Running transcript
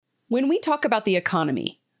When we talk about the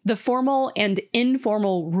economy, the formal and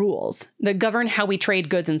informal rules that govern how we trade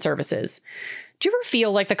goods and services, do you ever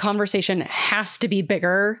feel like the conversation has to be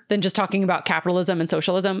bigger than just talking about capitalism and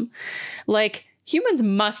socialism? Like, humans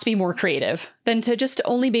must be more creative than to just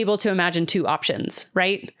only be able to imagine two options,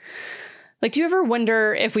 right? Like, do you ever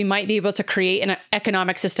wonder if we might be able to create an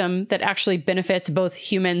economic system that actually benefits both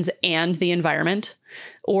humans and the environment?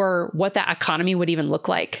 Or what that economy would even look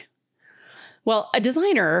like? Well, a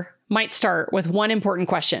designer might start with one important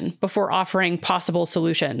question before offering possible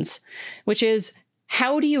solutions, which is,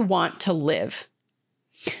 how do you want to live?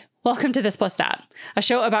 Welcome to This Plus That, a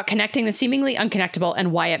show about connecting the seemingly unconnectable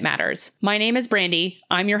and why it matters. My name is Brandy.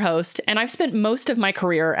 I'm your host, and I've spent most of my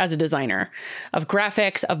career as a designer of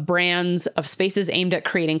graphics, of brands, of spaces aimed at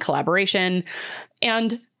creating collaboration.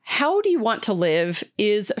 And how do you want to live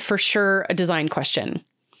is for sure a design question.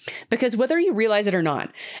 Because whether you realize it or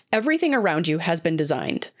not, everything around you has been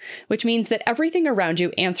designed, which means that everything around you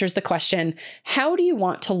answers the question, how do you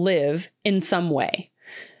want to live in some way?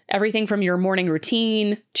 Everything from your morning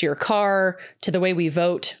routine, to your car, to the way we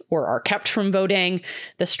vote or are kept from voting,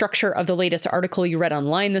 the structure of the latest article you read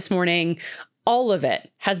online this morning, all of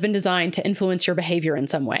it has been designed to influence your behavior in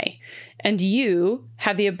some way. And you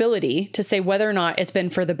have the ability to say whether or not it's been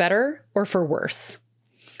for the better or for worse.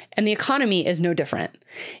 And the economy is no different.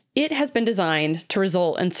 It has been designed to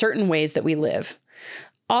result in certain ways that we live.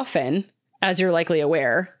 Often, as you're likely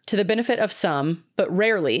aware, to the benefit of some, but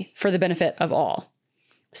rarely for the benefit of all.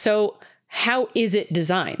 So how is it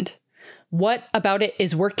designed? What about it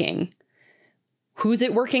is working? Who's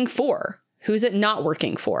it working for? Who's it not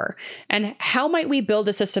working for? And how might we build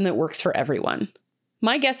a system that works for everyone?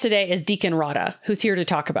 My guest today is Deacon Rodda, who's here to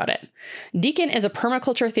talk about it. Deacon is a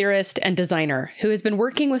permaculture theorist and designer who has been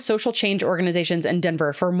working with social change organizations in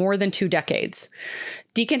Denver for more than 2 decades.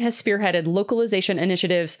 Deacon has spearheaded localization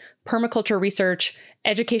initiatives, permaculture research,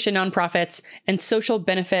 education nonprofits, and social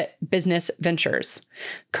benefit business ventures.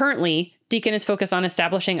 Currently, Deacon is focused on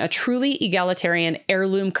establishing a truly egalitarian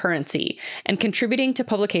heirloom currency and contributing to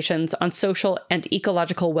publications on social and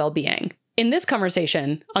ecological well-being. In this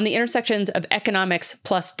conversation, on the intersections of economics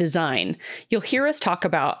plus design, you'll hear us talk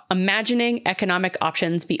about imagining economic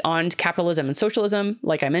options beyond capitalism and socialism,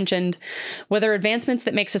 like I mentioned, whether advancements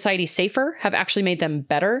that make society safer have actually made them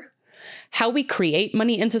better, how we create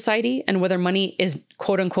money in society and whether money is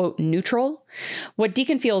quote unquote neutral, what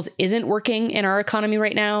Deacon feels isn't working in our economy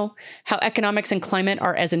right now, how economics and climate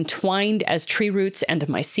are as entwined as tree roots and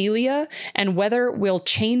mycelia, and whether we'll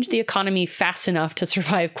change the economy fast enough to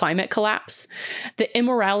survive climate collapse, the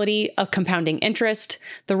immorality of compounding interest,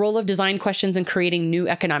 the role of design questions in creating new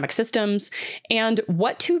economic systems, and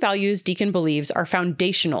what 2 values Deacon believes are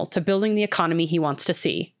foundational to building the economy he wants to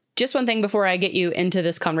see. Just one thing before I get you into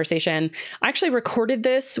this conversation. I actually recorded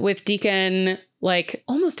this with Deacon like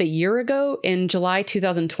almost a year ago in July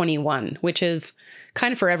 2021, which is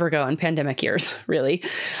kind of forever ago in pandemic years, really.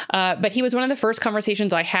 But he was one of the first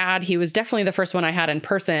conversations I had. He was definitely the first one I had in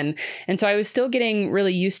person. And so I was still getting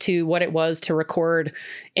really used to what it was to record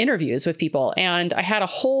interviews with people. And I had a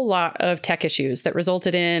whole lot of tech issues that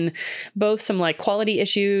resulted in both some like quality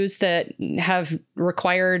issues that have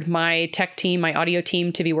required my tech team, my audio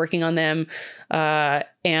team to be working on them.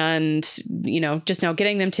 And, just now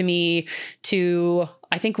getting them to me to,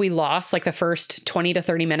 I think we lost like the first 20 to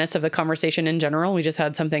 30 minutes of the conversation in general. We just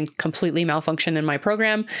had something completely malfunction in my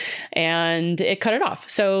program and it cut it off.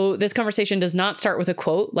 So this conversation does not start with a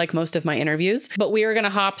quote like most of my interviews, but we are going to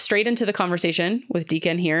hop straight into the conversation with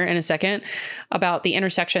Deacon here in a second about the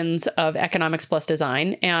intersections of economics plus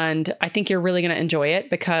design. And I think you're really going to enjoy it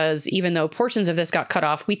because even though portions of this got cut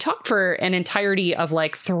off, we talked for an entirety of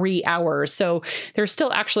like 3 hours. So there's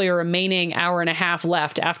still actually a remaining hour and a half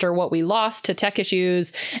left after what we lost to tech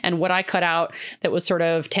issues and what I cut out that was sort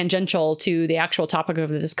of tangential to the actual topic of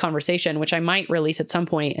this conversation, which I might release at some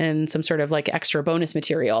point in some sort of like extra bonus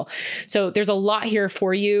material. So there's a lot here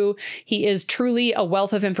for you. He is truly a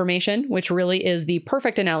wealth of information, which really is the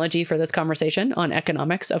perfect analogy for this conversation on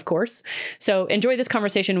economics, of course. So enjoy this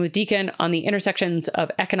conversation with Deacon on the intersections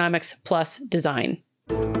of economics plus design.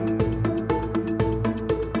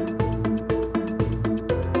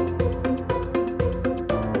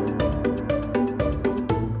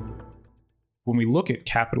 When we look at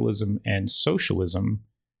capitalism and socialism,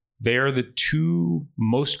 they are the 2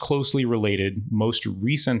 most closely related, most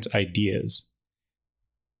recent ideas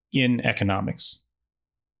in economics.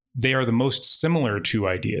 They are the most similar 2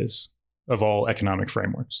 ideas of all economic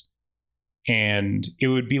frameworks. And it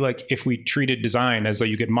would be like if we treated design as though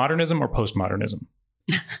you get modernism or postmodernism.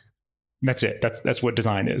 That's it. That's what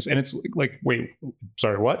design is. And it's like, wait,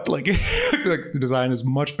 sorry, what? Like, like the design is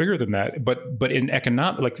much bigger than that. But in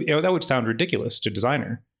economic, like, that would sound ridiculous to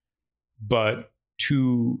designer. But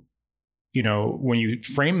to, when you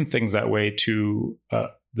frame things that way to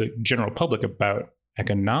the general public about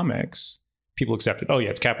economics, people accept it. Oh yeah,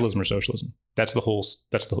 it's capitalism or socialism.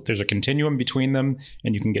 There's a continuum between them,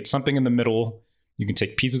 and you can get something in the middle. You can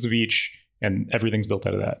take pieces of each, and everything's built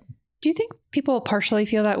out of that. Do you think people partially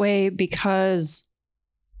feel that way because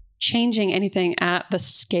changing anything at the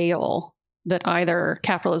scale that either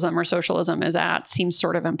capitalism or socialism is at seems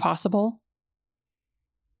sort of impossible?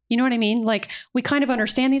 You know what I mean? Like, we kind of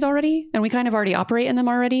understand these already, and we kind of already operate in them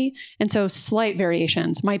already. And so slight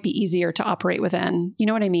variations might be easier to operate within. You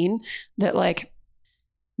know what I mean? That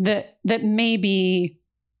maybe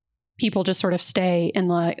people just sort of stay in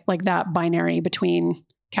like that binary between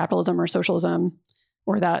capitalism or socialism,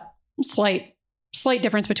 or that slight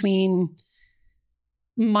difference between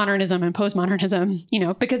modernism and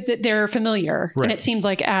postmodernism, because they're familiar. Right. And it seems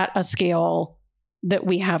like at a scale that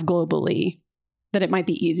we have globally, that it might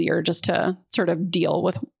be easier just to sort of deal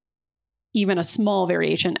with even a small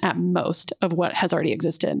variation at most of what has already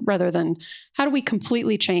existed, rather than how do we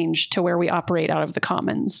completely change to where we operate out of the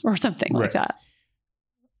commons or something like that.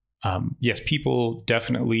 Yes, people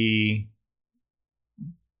definitely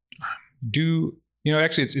do.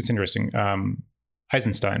 Actually, it's interesting.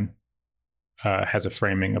 Eisenstein has a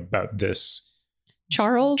framing about this.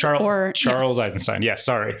 Charles Eisenstein. Yeah,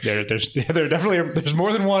 sorry. There's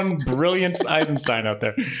more than one brilliant Eisenstein out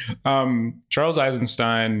there. Charles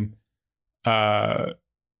Eisenstein,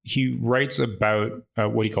 he writes about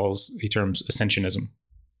what he terms ascensionism.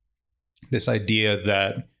 This idea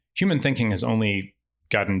that human thinking has only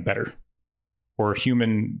gotten better, or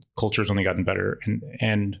human culture has only gotten better,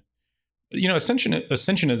 and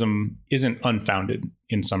ascensionism isn't unfounded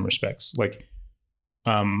in some respects. Like,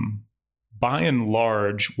 by and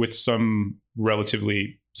large, with some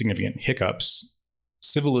relatively significant hiccups,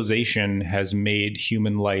 civilization has made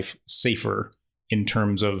human life safer in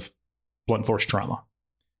terms of blunt force trauma,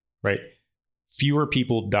 right? Fewer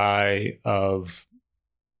people die of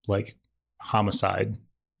like homicide,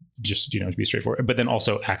 just, to be straightforward, but then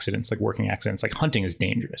also accidents, like working accidents. Like hunting is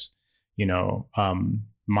dangerous,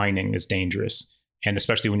 mining is dangerous. And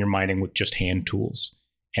especially when you're mining with just hand tools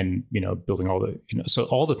and, building all the, so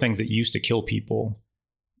all the things that used to kill people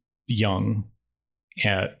young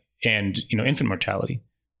and, infant mortality,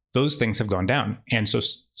 those things have gone down. And so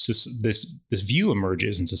this view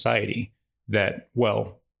emerges in society that,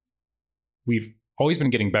 well, we've always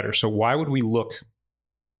been getting better. So why would we look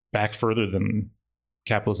back further than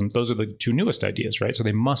capitalism? Those are the two newest ideas, right? So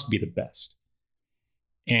they must be the best.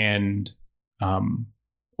 And,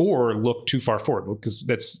 or look too far forward, because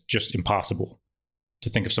that's just impossible to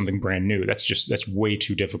think of something brand new. That's way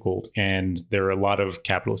too difficult. And there are a lot of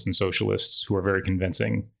capitalists and socialists who are very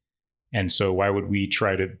convincing. And so why would we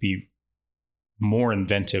try to be more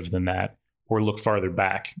inventive than that, or look farther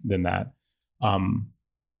back than that?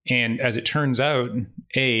 And as it turns out,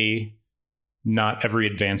 not every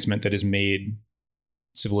advancement that has made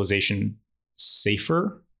civilization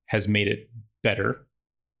safer has made it better.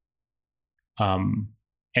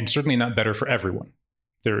 And certainly not better for everyone.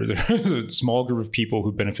 There's a small group of people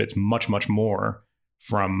who benefits much, much more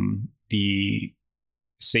from the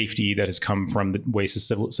safety that has come from the way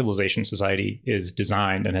civilization society is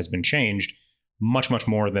designed and has been changed, much, much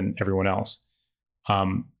more than everyone else.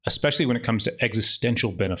 Especially when it comes to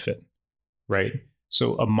existential benefit, right?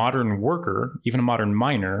 So a modern worker, even a modern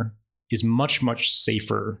miner, is much, much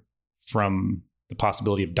safer from the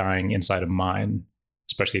possibility of dying inside a mine,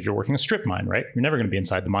 especially if you're working a strip mine, right? You're never going to be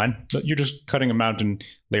inside the mine, but you're just cutting a mountain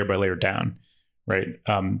layer by layer down, right?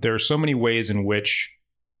 There are so many ways in which,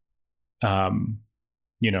 even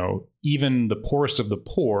the poorest of the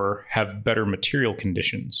poor have better material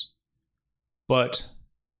conditions, but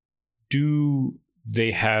do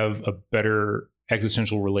they have a better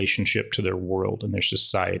existential relationship to their world and their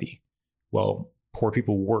society? Well, poor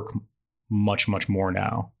people work much, much more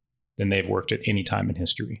now than they've worked at any time in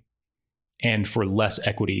history, and for less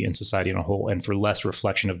equity in society in a whole, and for less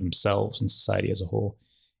reflection of themselves in society as a whole.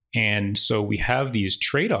 And so we have these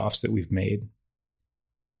trade-offs that we've made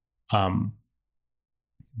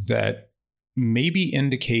that maybe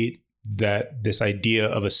indicate that this idea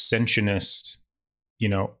of ascensionist,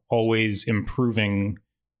 always improving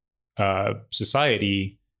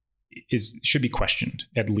society should be questioned,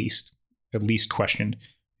 at least questioned,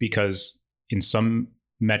 because in some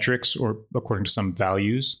metrics, or according to some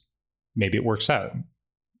values, maybe it works out,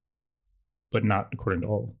 but not according to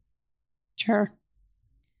all. Sure.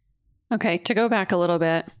 Okay, to go back a little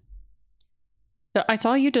bit, I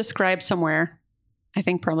saw you describe somewhere, I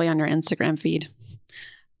think probably on your Instagram feed,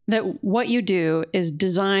 that what you do is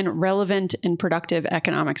design relevant and productive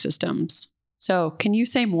economic systems. So can you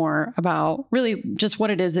say more about really just what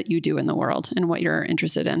it is that you do in the world and what you're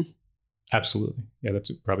interested in? Absolutely. Yeah,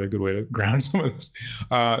 that's probably a good way to ground some of this.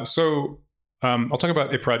 I'll talk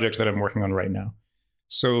about a project that I'm working on right now.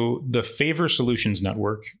 So the Favor Solutions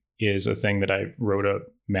Network is a thing that I wrote a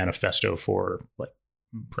manifesto for like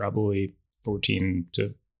probably 14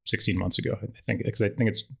 to 16 months ago.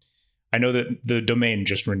 I know that the domain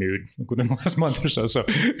just renewed like within the last month or so. So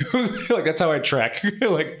it was like, that's how I track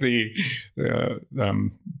like the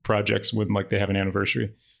projects when like they have an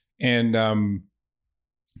anniversary. And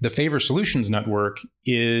the Favor Solutions Network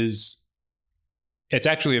it's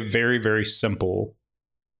actually a very, very simple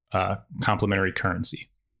complementary currency.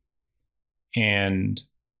 And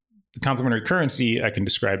the complementary currency, I can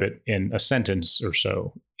describe it in a sentence or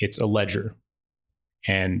so. It's a ledger.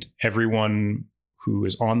 And everyone who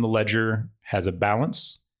is on the ledger has a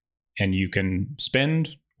balance, and you can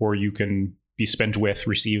spend or you can be spent with,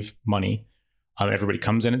 receive money. Everybody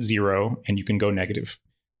comes in at zero and you can go negative,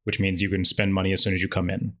 which means you can spend money as soon as you come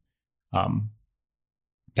in.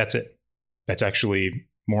 That's it. That's actually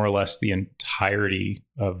more or less the entirety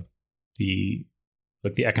of the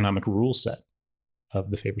economic rule set of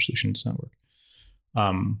the Favor Solutions Network.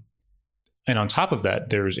 And on top of that,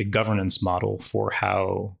 there's a governance model for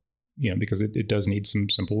how, because it does need some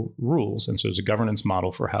simple rules. And so there's a governance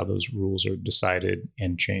model for how those rules are decided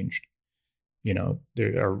and changed.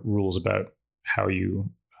 There are rules about how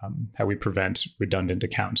we prevent redundant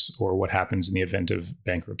accounts, or what happens in the event of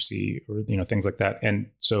bankruptcy, or things like that. And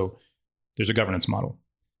so there's a governance model,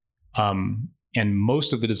 and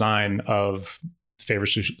most of the design of the Favor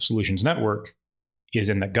Solutions Network is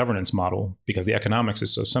in that governance model because the economics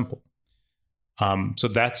is so simple. So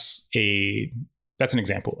that's an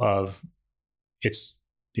example of there's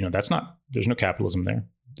no capitalism there.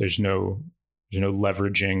 There's no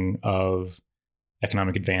leveraging of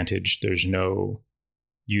economic advantage. There's no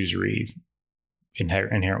usury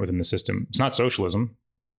inherent within the system. It's not socialism.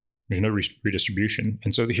 There's no redistribution.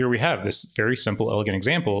 And so here we have this very simple, elegant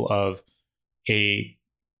example of a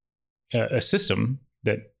system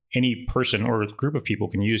that any person or group of people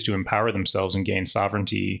can use to empower themselves and gain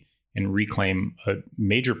sovereignty and reclaim a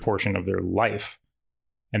major portion of their life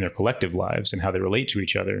and their collective lives and how they relate to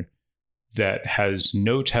each other, that has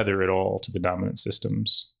no tether at all to the dominant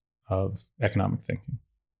systems of economic thinking.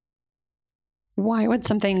 Why would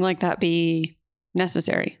something like that be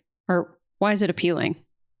necessary? Or why is it appealing?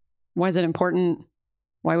 Why is it important?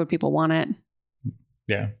 Why would people want it?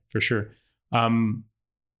 Yeah, for sure.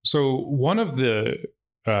 So one of the,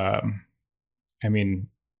 I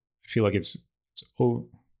feel like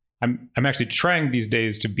I'm actually trying these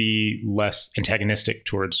days to be less antagonistic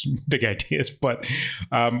towards big ideas, but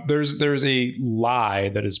there's a lie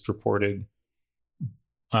that is purported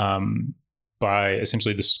by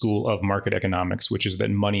essentially the school of market economics, which is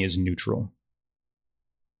that money is neutral.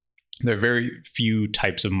 There are very few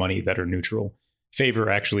types of money that are neutral. Favor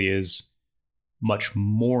actually is much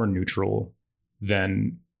more neutral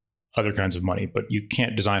than other kinds of money, but you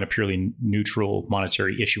can't design a purely neutral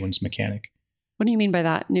monetary issuance mechanic. What do you mean by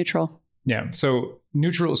that, neutral? Yeah, so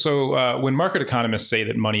neutral. So when market economists say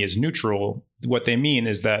that money is neutral, what they mean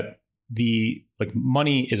is that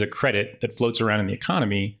money is a credit that floats around in the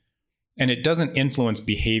economy, and it doesn't influence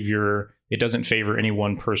behavior. It doesn't favor any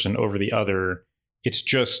one person over the other. It's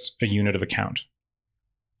just a unit of account.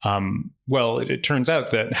 It turns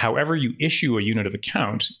out that however you issue a unit of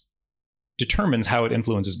account determines how it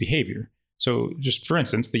influences behavior. So just for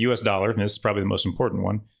instance, the US dollar, and this is probably the most important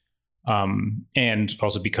one, and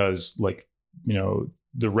also because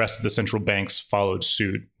the rest of the central banks followed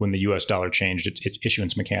suit when the US dollar changed its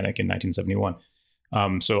issuance mechanic in 1971.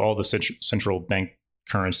 So all the central bank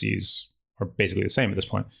currencies are basically the same at this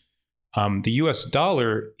point. The US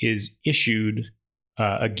dollar is issued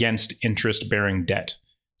against interest-bearing debt.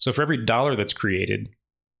 So for every dollar that's created,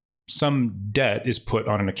 some debt is put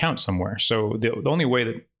on an account somewhere. So the only way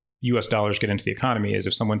that US dollars get into the economy is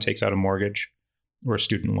if someone takes out a mortgage or a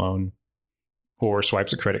student loan, or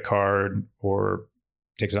swipes a credit card, or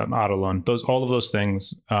takes out an auto loan. All of those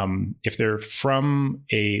things, if they're from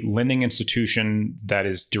a lending institution that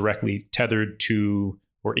is directly tethered to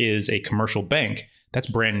or is a commercial bank, that's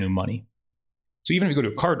brand new money. So even if you go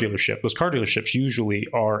to a car dealership, those car dealerships usually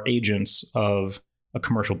are agents of a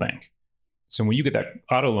commercial bank. So when you get that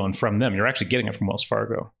auto loan from them, you're actually getting it from Wells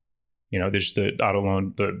Fargo. There's the auto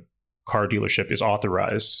loan, the car dealership is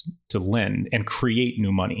authorized to lend and create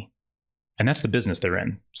new money. And that's the business they're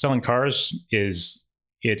in. Selling cars is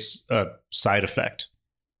it's a side effect,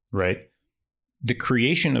 right? The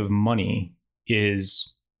creation of money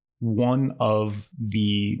is one of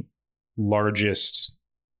the largest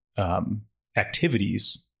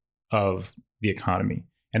activities of the economy.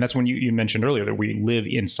 And that's when you mentioned earlier that we live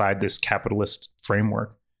inside this capitalist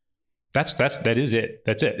framework. That is it.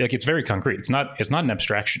 That's it. Like, it's very concrete. It's not an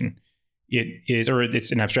abstraction. It is, or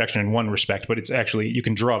it's an abstraction in one respect, but it's actually, you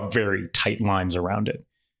can draw very tight lines around it.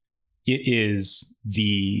 It is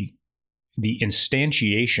the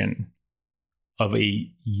instantiation of a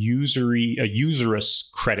usurious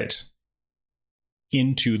credit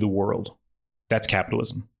into the world. That's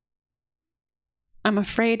capitalism. I'm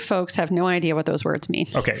afraid folks have no idea what those words mean.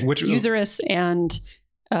 Okay, which usurious and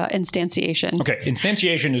instantiation. Okay,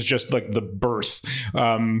 instantiation is just like the birth.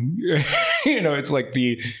 It's like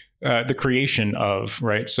the creation of,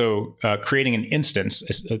 right? So creating an instance,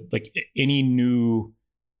 like any new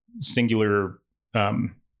singular,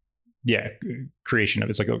 creation of,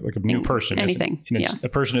 it's like a new person. Anything. A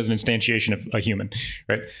person is an instantiation of a human,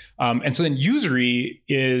 right? And so then usury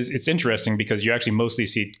it's interesting because you actually mostly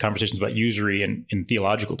see conversations about usury in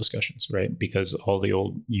theological discussions, right? Because all the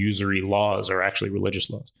old usury laws are actually religious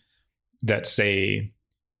laws that say,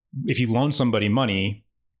 if you loan somebody money,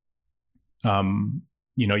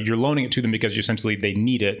 you're loaning it to them because essentially they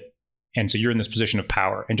need it. And so you're in this position of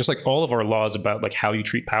power. And just like all of our laws about like how you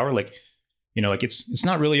treat power, like, it's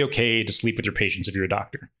not really okay to sleep with your patients if you're a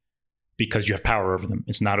doctor because you have power over them.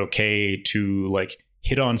 It's not okay to like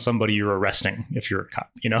hit on somebody you're arresting if you're a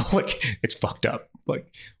cop, like it's fucked up.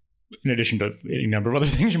 Like, in addition to any number of other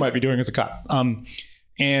things you might be doing as a cop.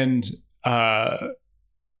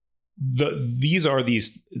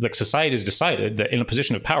 These like, society has decided that in a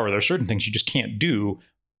position of power, there are certain things you just can't do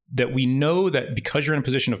that we know that because you're in a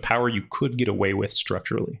position of power, you could get away with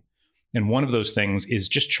structurally. And one of those things is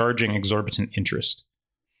just charging exorbitant interest.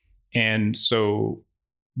 And so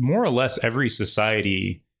more or less every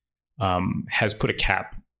society has put a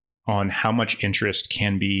cap on how much interest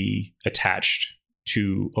can be attached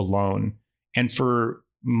to a loan. And for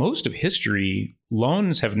most of history,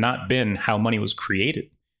 loans have not been how money was created.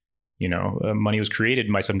 Money was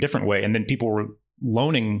created by some different way. And then people were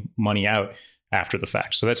loaning money out after the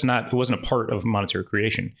fact. So it wasn't a part of monetary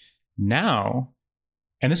creation. Now,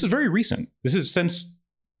 and this is very recent. This is since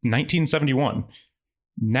 1971.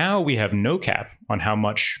 Now we have no cap on how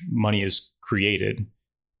much money is created,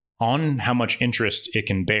 on how much interest it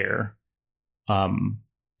can bear.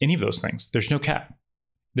 Any of those things. There's no cap.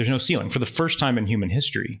 There's no ceiling. For the first time in human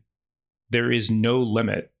history, there is no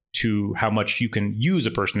limit to how much you can use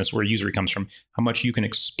a person. That's where usury comes from. How much you can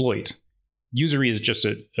exploit. Usury is just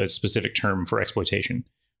a specific term for exploitation.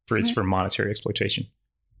 It's for monetary exploitation.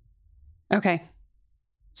 Okay.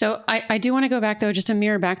 So I do want to go back, though, just to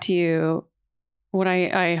mirror back to you what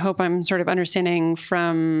I hope I'm sort of understanding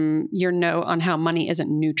from your note on how money isn't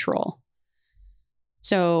neutral.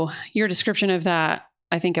 So your description of that,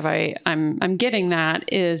 I think if I'm getting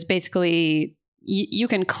that, is basically you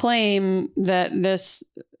can claim that this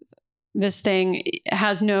thing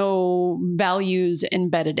has no values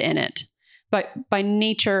embedded in it, but by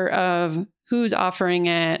nature of who's offering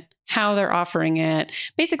it, how they're offering it,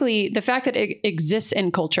 basically the fact that it exists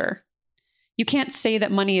in culture. You can't say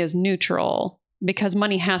that money is neutral because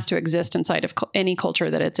money has to exist inside of any culture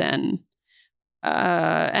that it's in.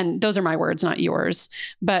 And those are my words, not yours.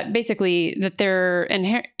 But basically that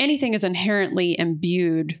anything is inherently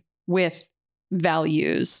imbued with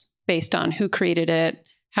values based on who created it,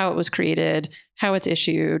 how it was created, how it's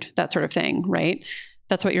issued, that sort of thing, right?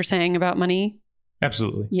 That's what you're saying about money?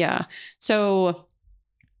 Absolutely. Yeah. So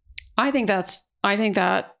I think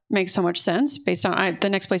that makes so much sense based on the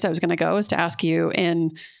next place I was going to go is to ask you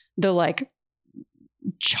in the like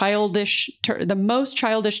the most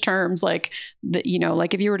childish terms, like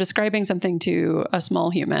like if you were describing something to a small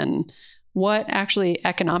human, what actually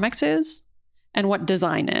economics is and what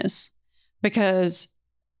design is, because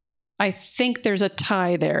I think there's a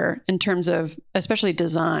tie there in terms of especially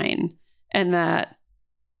design, and that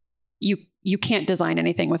you can't design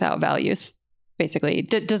anything without values. Basically,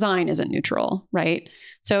 design isn't neutral, right?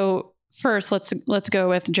 So first, let's go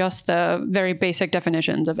with just the very basic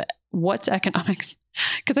definitions of what's economics,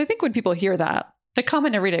 because I think when people hear that, the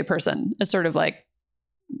common everyday person is sort of like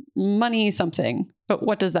money something, but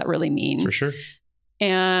what does that really mean? For sure.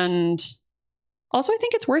 And also, I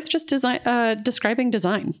think it's worth just describing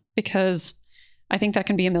design, because I think that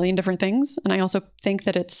can be a million different things, and I also think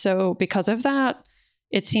that it's so because of that,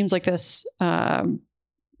 it seems like this.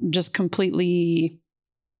 Just completely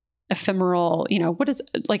ephemeral, what is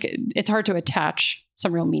like, it's hard to attach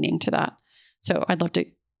some real meaning to that. So I'd love to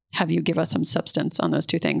have you give us some substance on those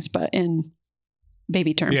two things, but in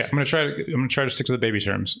baby terms. Yeah, I'm going to try to stick to the baby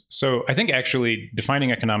terms. So I think actually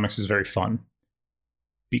defining economics is very fun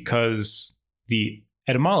because the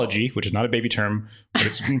etymology, which is not a baby term, but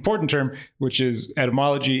it's an important term, which is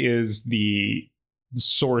etymology is the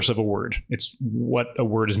source of a word. It's what a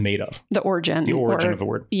word is made of. The origin. Of a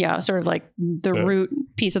word. Yeah, sort of like the root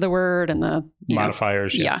piece of the word and the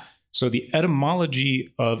modifiers. Yeah. So the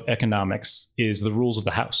etymology of economics is the rules of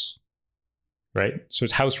the house, right? So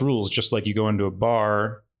it's house rules, just like you go into a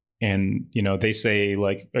bar and, they say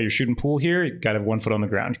like, oh, you're shooting pool here? You got to have 1 foot on the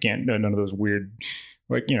ground. You can't, none of those weird,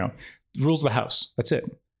 the rules of the house. That's it.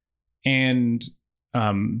 And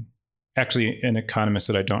actually an economist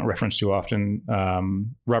that I don't reference too often,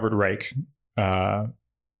 Robert Reich, because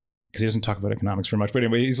he doesn't talk about economics very much, but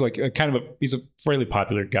anyway, he's like he's a fairly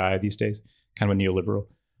popular guy these days, kind of a neoliberal.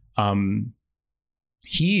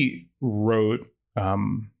 He wrote,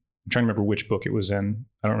 I'm trying to remember which book it was in.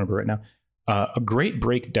 I don't remember right now. A great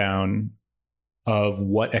breakdown of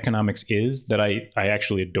what economics is that I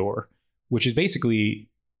actually adore, which is basically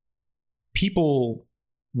people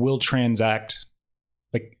will transact,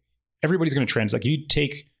 like everybody's going to transact. Like you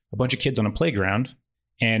take a bunch of kids on a playground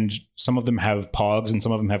and some of them have pogs and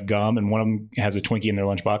some of them have gum and one of them has a Twinkie in their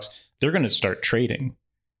lunchbox. They're going to start trading,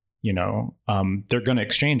 they're going to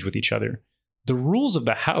exchange with each other. The rules of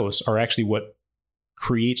the house are actually what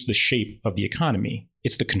creates the shape of the economy.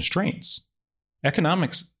 It's the constraints.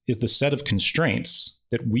 Economics is the set of constraints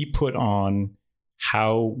that we put on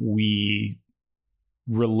how we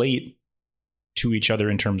relate to each other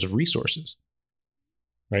in terms of resources,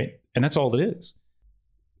 right? And that's all it is.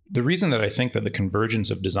 The reason that I think that the convergence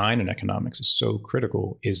of design and economics is so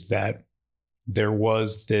critical is that there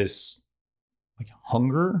was this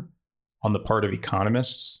hunger on the part of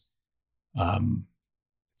economists at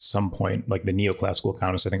some point, like the neoclassical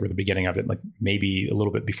economists, I think were the beginning of it, like maybe a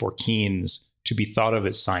little bit before Keynes, to be thought of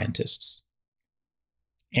as scientists.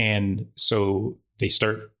 And so they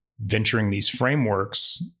start venturing these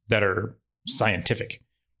frameworks that are scientific,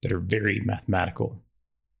 that are very mathematical.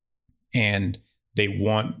 And they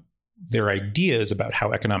want their ideas about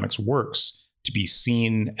how economics works to be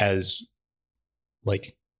seen as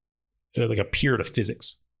like a peer to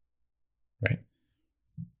physics, right?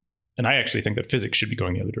 And I actually think that physics should be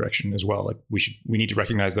going the other direction as well. Like we need to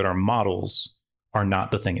recognize that our models are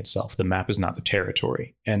not the thing itself. The map is not the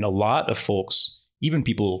territory. And a lot of folks, even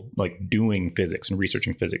people like doing physics and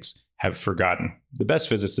researching physics, have forgotten. The best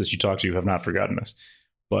physicists you talk to have not forgotten this.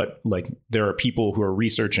 But like there are people who are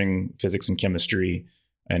researching physics and chemistry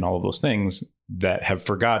and all of those things that have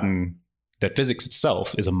forgotten that physics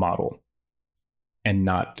itself is a model and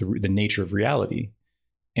not the nature of reality.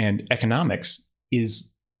 And economics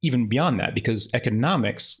is even beyond that, because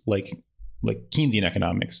economics, like Keynesian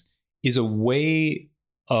economics, is a way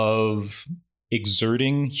of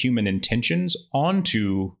exerting human intentions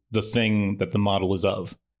onto the thing that the model is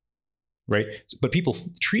of, right? But people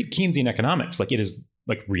treat Keynesian economics like it is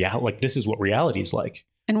like like this is what reality is like.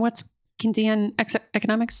 And what's Keynesian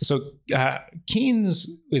economics? So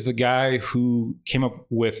Keynes is the guy who came up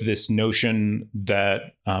with this notion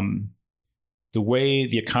that the way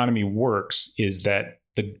the economy works is that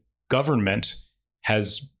the government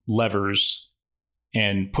has levers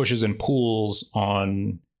and pushes and pulls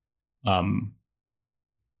on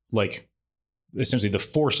like essentially the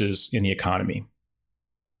forces in the economy.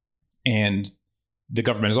 And the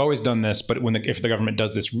government has always done this, but if the government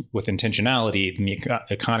does this with intentionality, then the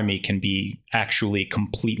economy can be actually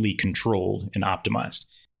completely controlled and optimized.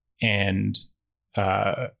 And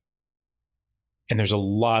there's a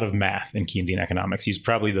lot of math in Keynesian economics. He's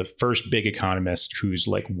probably the first big economist whose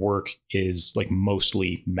like work is like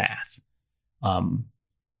mostly math.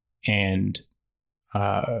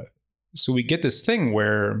 So we get this thing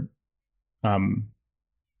where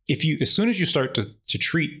as soon as you start to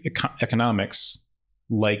treat economics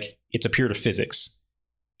like it's a peer to physics,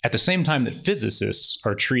 at the same time that physicists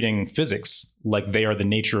are treating physics like they are the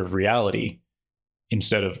nature of reality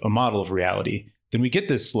instead of a model of reality, then we get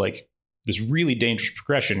this really dangerous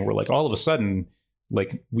progression where like all of a sudden,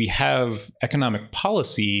 like we have economic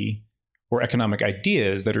policy or economic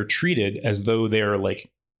ideas that are treated as though they are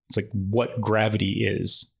like, it's like what gravity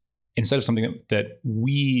is instead of something that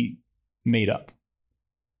we made up.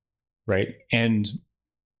 Right. And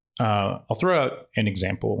I'll throw out an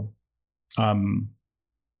example.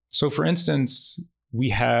 So for instance, we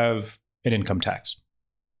have an income tax.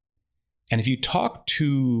 And if you talk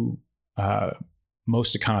to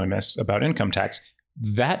most economists about income tax,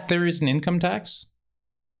 that there is an income tax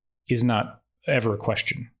is not ever a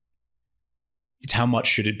question. It's how much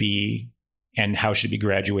should it be? and how should it be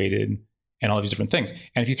graduated and all these different things.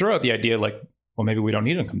 And if you throw out the idea like, well, maybe we don't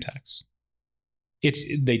need income tax,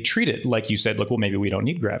 they treat it like you said, like, well, maybe we don't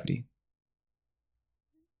need gravity.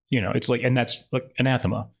 It's like, and that's like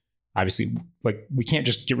anathema. Obviously, like we can't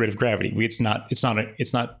just get rid of gravity. It's not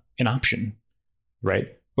an option, right?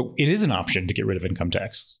 But it is an option to get rid of income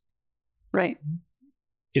tax. Right.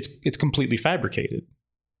 It's completely fabricated,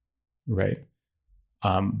 right?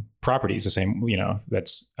 Property is the same.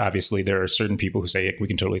 That's obviously there are certain people who say we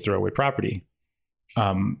can totally throw away property.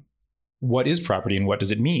 What is property and what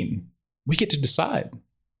does it mean? We get to decide,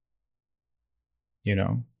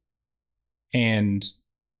 and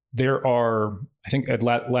there are, I think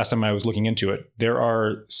last time I was looking into it, there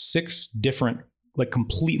are 6 different, like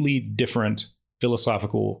completely different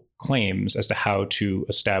philosophical claims as to how to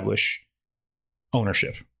establish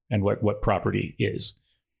ownership and what property is,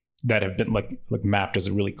 that have been like mapped as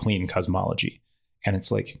a really clean cosmology. And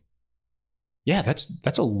it's like, yeah,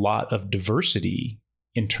 that's a lot of diversity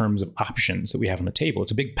in terms of options that we have on the table.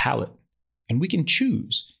 It's a big palette and we can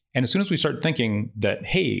choose. And as soon as we start thinking that,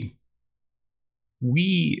 hey,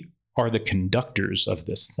 we are the conductors of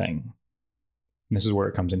this thing, and this is where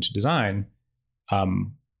it comes into design,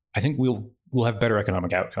 I think we'll have better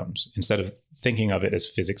economic outcomes instead of thinking of it as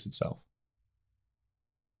physics itself.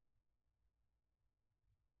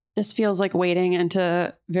 This feels like wading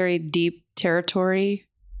into very deep territory,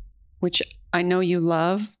 which I know you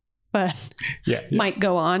love, but yeah. might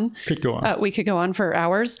go on. Could go on. We could go on for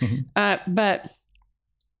hours. Mm-hmm. But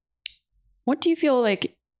what do you feel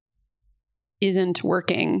like isn't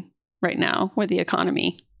working right now with the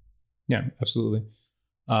economy? Yeah, absolutely.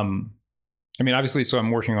 Obviously, so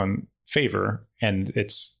I'm working on favor, and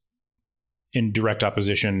it's in direct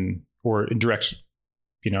opposition or indirect,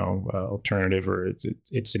 alternative, or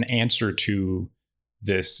it's an answer to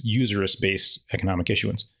this usurious-based economic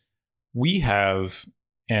issuance. We have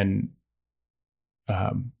the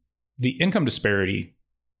income disparity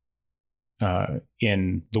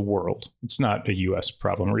in the world. It's not a U.S.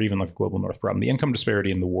 problem or even like a global North problem. The income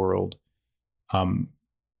disparity in the world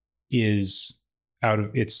is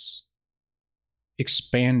it's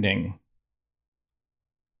expanding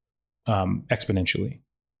exponentially.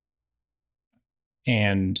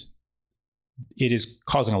 And it is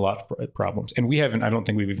causing a lot of problems. And I don't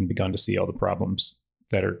think we've even begun to see all the problems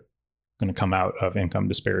that are going to come out of income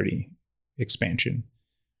disparity expansion.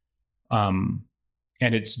 And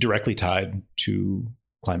it's directly tied to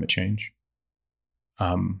climate change.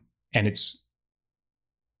 One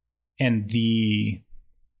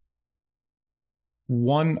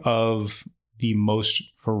of the most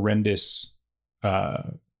horrendous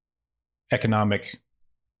economic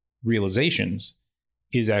realizations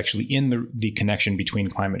is actually in the connection between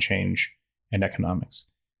climate change and economics.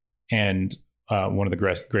 And one of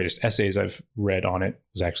the greatest essays I've read on it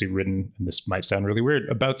was actually written, and this might sound really weird,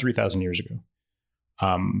 about 3,000 years ago,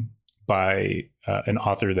 by an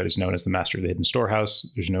author that is known as the Master of the Hidden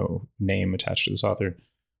Storehouse. There's no name attached to this author.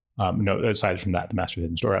 No, aside from that, the Master of the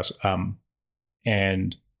Hidden Storehouse.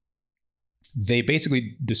 And they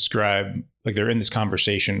basically describe, like, they're in this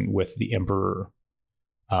conversation with the emperor.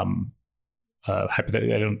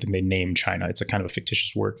 Hypothetically, I don't think they name China. It's a kind of a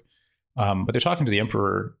fictitious work. But they're talking to the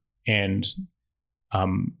emperor, and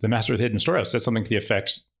the Master of the Hidden Storehouse says something to the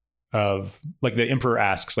effect of, like, the emperor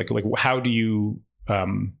asks, like how do you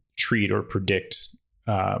treat or predict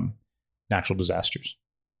natural disasters?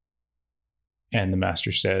 And the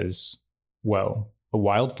master says, well, a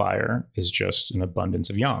wildfire is just an abundance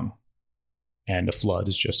of yang, and a flood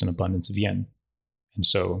is just an abundance of yin. And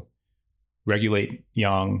so regulate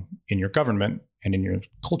yang in your government and in your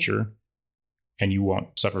culture, and you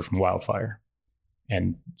won't suffer from wildfire.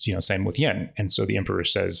 And, same with yin. And so the emperor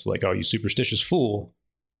says, like, oh, you superstitious fool,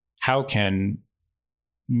 how can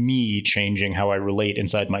me changing how I relate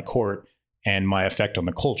inside my court and my effect on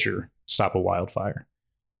the culture stop a wildfire?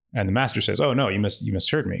 And the master says, oh, no, you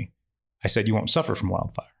misheard me. I said you won't suffer from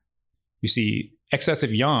wildfire. You see,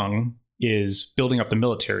 excessive yang is building up the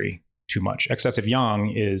military too much. Excessive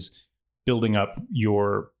yang is building up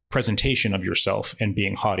your presentation of yourself and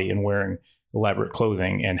being haughty and wearing elaborate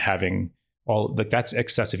clothing and having that's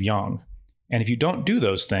excessive yang. And if you don't do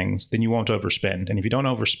those things, then you won't overspend. And if you don't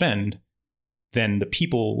overspend, then the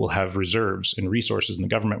people will have reserves and resources, and the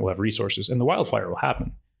government will have resources, and the wildfire will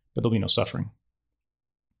happen, but there'll be no suffering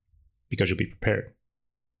because you'll be prepared.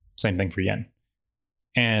 Same thing for yen.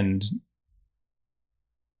 And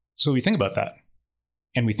so we think about that,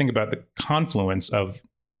 and we think about the confluence of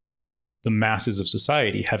the masses of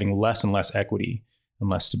society having less and less equity and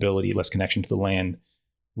less stability, less connection to the land,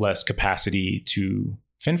 less capacity to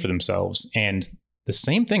fend for themselves, and the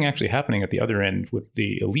same thing actually happening at the other end with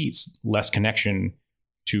the elites, less connection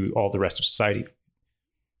to all the rest of society.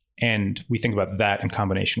 And we think about that in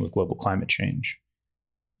combination with global climate change.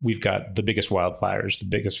 We've got the biggest wildfires, the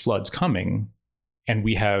biggest floods coming, and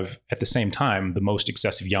we have at the same time the most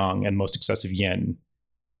excessive yang and most excessive yin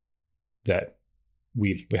that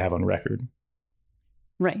we have on record.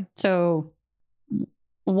 Right. So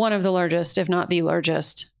one of the largest, if not the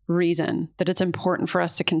largest reason that it's important for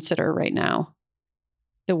us to consider right now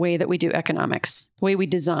the way that we do economics, the way we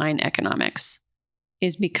design economics,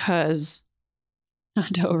 is because,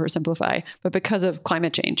 not to oversimplify, but because of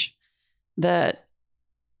climate change, that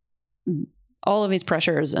all of these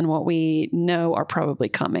pressures and what we know are probably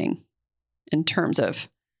coming in terms of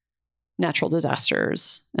natural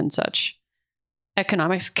disasters and such,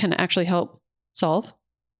 economics can actually help solve.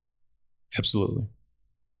 Absolutely.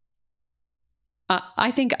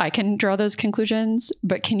 I think I can draw those conclusions,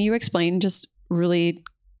 but can you explain just really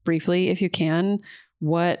briefly, if you can,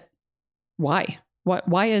 why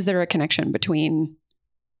is there a connection between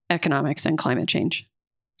economics and climate change?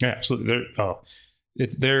 Yeah, absolutely.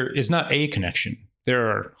 There is not a connection. There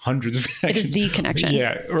are hundreds of connections. It is the connection.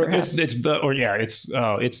 Yeah, or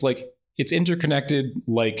it's interconnected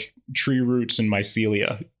like tree roots and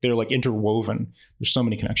mycelia. They're like interwoven. There's so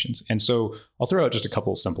many connections. And so I'll throw out just a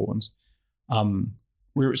couple of simple ones.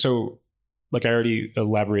 Like I already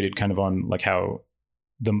elaborated kind of on like how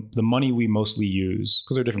the money we mostly use,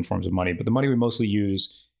 because there are different forms of money, but the money we mostly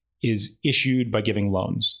use is issued by giving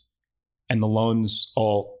loans, and the loans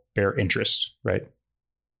all bear interest, right?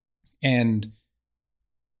 And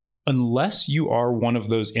unless you are one of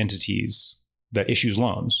those entities that issues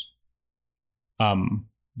loans,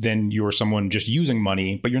 then you're someone just using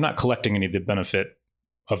money, but you're not collecting any of the benefit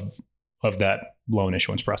of that loan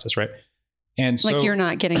issuance process, right? And so, like, you're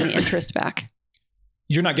not getting the interest back.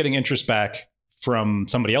 You're not getting interest back from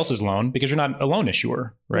somebody else's loan because you're not a loan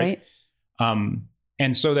issuer, right?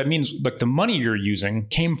 And so that means like the money you're using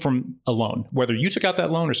came from a loan, whether you took out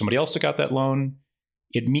that loan or somebody else took out that loan.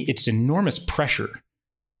 It's enormous pressure,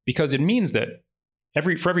 because it means that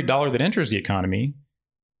for every dollar that enters the economy,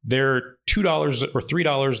 there are $2 or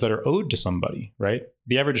 $3 that are owed to somebody, right?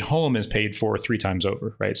 The average home is paid for 3 times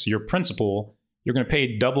over, right? So your principal, you're going to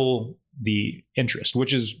pay double the interest,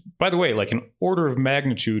 which is, by the way, like an order of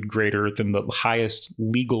magnitude greater than the highest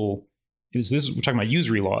legal. We're talking about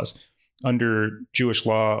usury laws under Jewish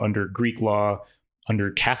law, under Greek law,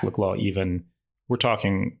 under Catholic law. Even we're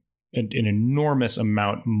talking an enormous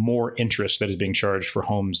amount more interest that is being charged for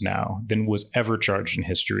homes now than was ever charged in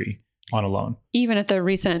history on a loan. Even at the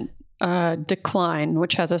recent decline,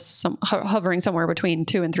 which has us hovering somewhere between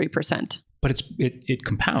 2% and 3%. But it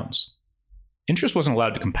compounds. Interest wasn't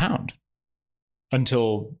allowed to compound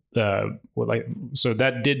until so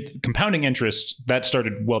that did compounding interest that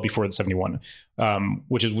started well before the 71,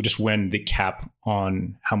 which is just when the cap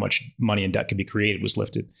on how much money and debt could be created was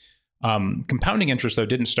lifted. Compounding interest though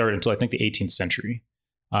didn't start until I think the 18th century.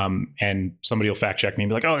 And somebody will fact check me and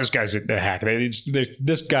be like, "Oh, this guy's a hack.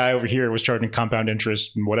 This guy over here was charging compound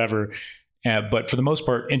interest and whatever." But for the most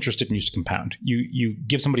part, interest didn't used to compound. You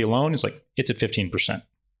give somebody a loan, it's at 15%.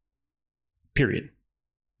 Period.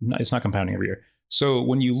 It's not compounding every year. So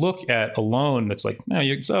when you look at a loan that's like,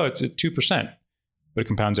 it's at 2%, but it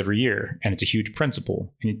compounds every year, and it's a huge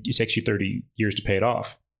principal, and it takes you 30 years to pay it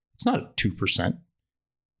off. It's not at 2%.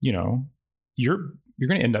 You're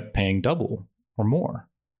going to end up paying double or more.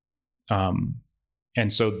 And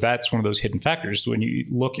so that's one of those hidden factors. So when you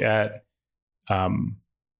look at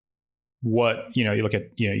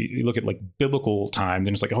you look at like biblical times,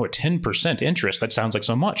 and it's like, 10% interest. That sounds like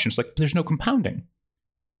so much. And it's like, there's no compounding.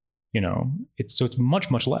 It's much,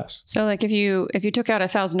 much less. So like if you took out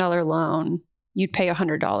 $1,000 loan, you'd pay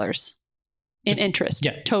 $100 in interest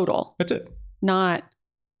total. That's it. Not,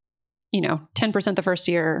 10% the first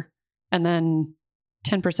year and then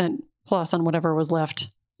 10% plus on whatever was left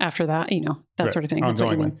after that, that sort of thing. That's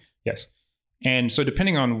what you mean. Yes. And so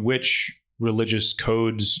depending on which religious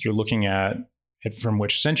codes you're looking at from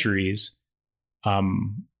which centuries,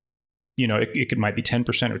 it might be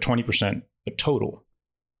 10% or 20%, but total.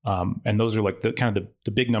 And those are like the kind of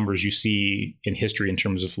the big numbers you see in history in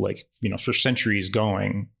terms of like, for centuries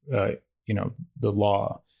going, the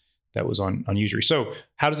law that was on usury. So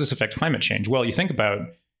how does this affect climate change? Well, you think about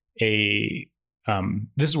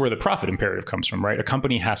this is where the profit imperative comes from, right? A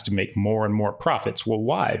company has to make more and more profits. Well,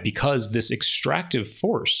 why? Because this extractive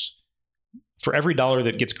force, for every dollar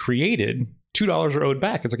that gets created, $2 are owed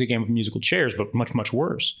back. It's like a game of musical chairs, but much, much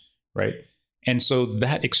worse, right? And so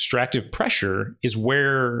that extractive pressure is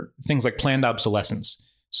where things like planned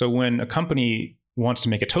obsolescence. So when a company wants to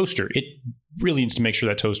make a toaster, it really needs to make sure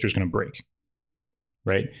that toaster is going to break,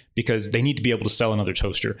 right? Because they need to be able to sell another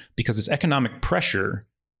toaster, because this economic pressure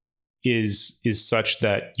is such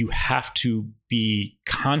that you have to be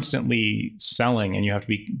constantly selling, and you have to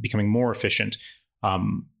be becoming more efficient,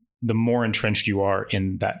 the more entrenched you are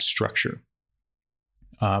in that structure.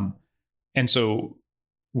 And so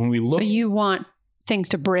when we look... So you want things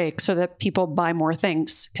to break so that people buy more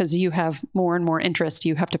things because you have more and more interest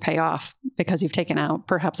you have to pay off because you've taken out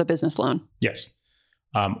perhaps a business loan. Yes.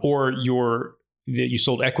 Or you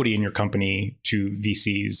sold equity in your company to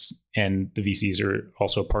VCs, and the VCs are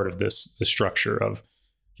also part of the structure of,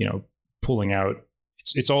 pulling out.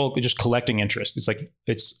 It's all just collecting interest. It's like,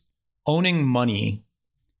 it's owning money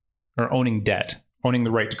or owning debt, owning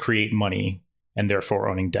the right to create money, and therefore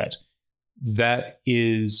owning debt. That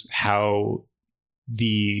is how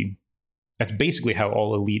that's basically how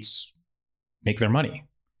all elites make their money.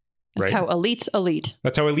 That's right? how elites elite.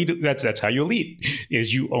 That's how elite. That's how you elite,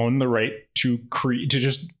 is you own the right to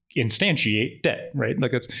just instantiate debt, right?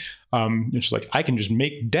 Like that's it's just like, I can just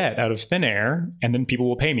make debt out of thin air, and then people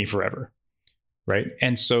will pay me forever, right?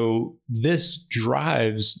 And so this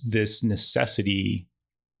drives this necessity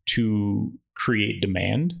to create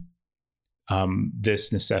demand,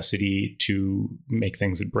 this necessity to make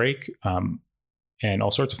things that break, and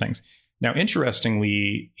all sorts of things. Now,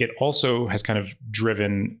 interestingly, it also has kind of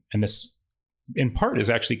driven, and this in part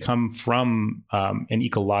has actually come from an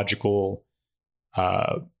ecological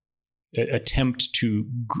attempt to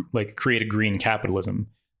create a green capitalism,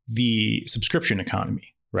 the subscription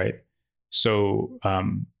economy, right? So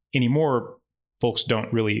anymore, folks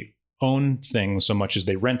don't really own things so much as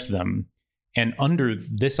they rent them. And under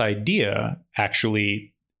this idea,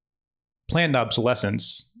 actually, planned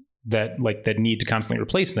obsolescence that need to constantly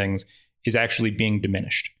replace things is actually being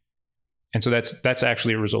diminished. And so that's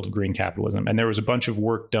actually a result of green capitalism. And there was a bunch of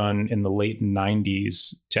work done in the late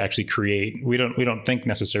 90s to actually create, we don't think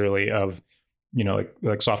necessarily of,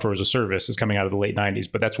 like software as a service is coming out of the late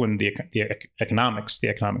 90s, but that's when the economic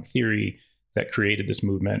theory that created this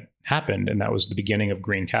movement happened. And that was the beginning of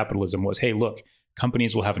green capitalism, was, hey, look,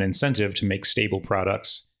 companies will have an incentive to make stable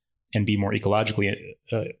products and be more ecologically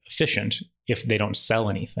efficient if they don't sell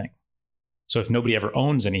anything. So if nobody ever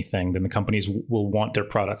owns anything, then the companies will want their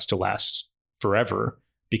products to last forever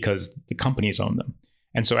because the companies own them.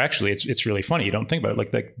 And so actually, it's really funny. You don't think about it,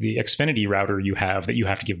 like the Xfinity router you have that you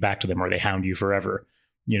have to give back to them or they hound you forever.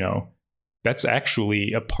 That's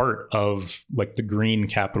actually a part of like the green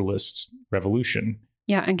capitalist revolution.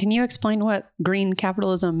 Yeah. And can you explain what green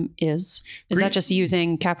capitalism is? Is that just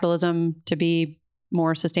using capitalism to be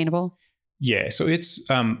more sustainable? Yeah. So it's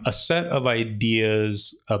a set of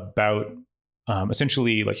ideas about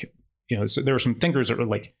essentially so there were some thinkers that were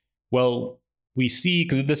like, well, we see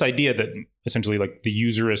this idea that essentially like the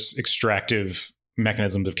usurious extractive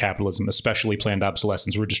mechanisms of capitalism, especially planned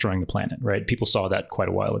obsolescence, were destroying the planet, right? People saw that quite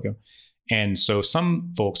a while ago. And so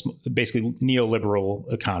some folks, basically neoliberal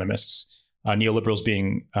economists, neoliberals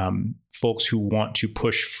being folks who want to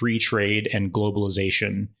push free trade and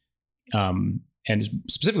globalization, and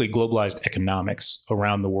specifically globalized economics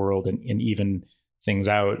around the world and even things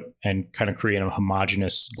out and kind of create a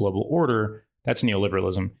homogenous global order. That's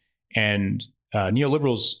neoliberalism. And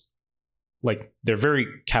neoliberals, they're very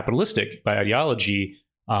capitalistic by ideology,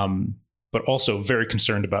 but also very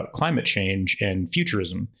concerned about climate change and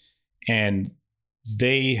futurism. And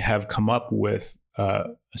they have come up with a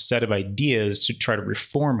set of ideas to try to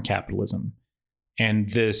reform capitalism. And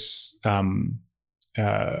this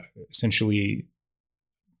essentially,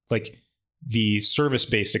 the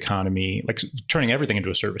service-based economy, turning everything into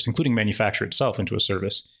a service, including manufacture itself into a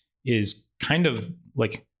service, is kind of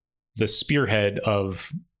like the spearhead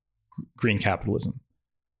of green capitalism.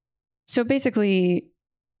 So basically,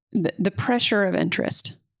 the pressure of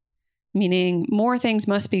interest, meaning more things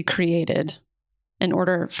must be created in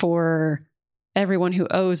order for everyone who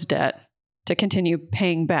owes debt to continue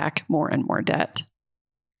paying back more and more debt.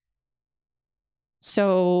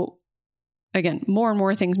 So again, more and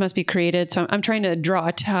more things must be created. So I'm trying to draw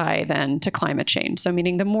a tie then to climate change. So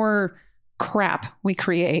meaning the more crap we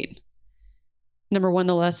create, number one,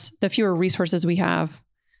 the fewer resources we have,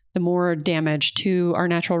 the more damage to our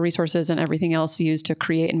natural resources and everything else used to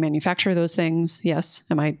create and manufacture those things. Yes.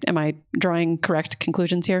 Am I drawing correct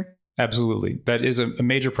conclusions here? Absolutely. That is a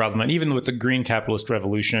major problem. And even with the green capitalist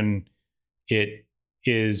revolution, it's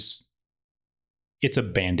a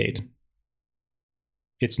Band-Aid.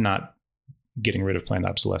 It's not getting rid of planned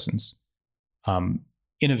obsolescence.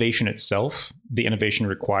 Innovation itself, the innovation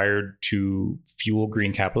required to fuel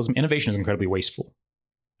green capitalism, innovation is incredibly wasteful.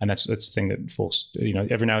 And that's the thing that folks,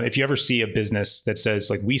 every now, if you ever see a business that says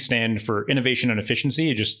like, we stand for innovation and efficiency,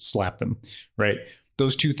 you just slap them, right?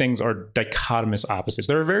 Those two things are dichotomous opposites.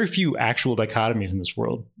 There are very few actual dichotomies in this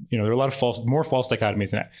world. There are a lot of more false dichotomies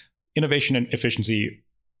than that. Innovation and efficiency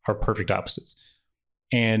are perfect opposites.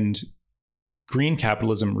 And green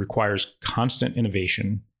capitalism requires constant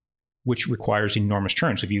innovation, which requires enormous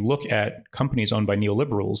churn. So if you look at companies owned by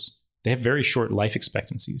neoliberals, they have very short life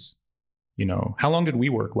expectancies. How long did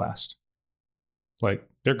WeWork last? Like,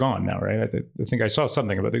 they're gone now, right? I think I saw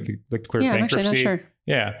something about they declared bankruptcy. I'm actually not sure.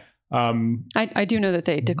 Yeah. I do know that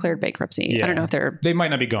they declared bankruptcy. Yeah. I don't know if they might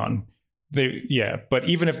not be gone. But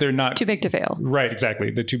even if they're not too big to fail. Right, exactly.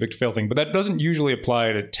 The too big to fail thing. But that doesn't usually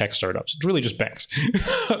apply to tech startups. It's really just banks.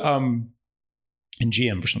 And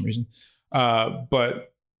GM for some reason.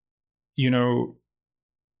 But the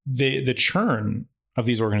churn of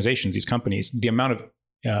these organizations, these companies, the amount of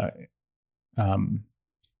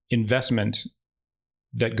investment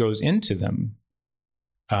that goes into them,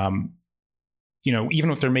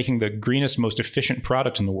 even if they're making the greenest, most efficient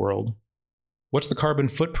product in the world, what's the carbon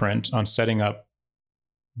footprint on setting up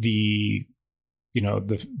the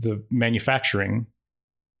manufacturing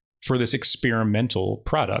for this experimental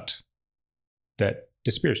product that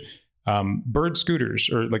disappears? Bird scooters,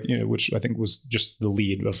 or which I think was just the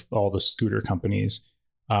lead of all the scooter companies.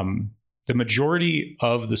 The majority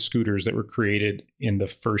of the scooters that were created in the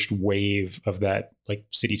first wave of that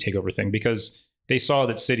city takeover thing, because they saw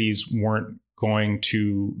that cities weren't going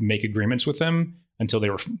to make agreements with them until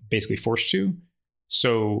they were basically forced to.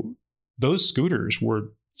 So those scooters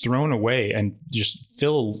were thrown away and just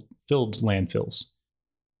filled landfills.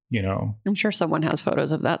 I'm sure someone has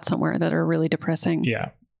photos of that somewhere that are really depressing.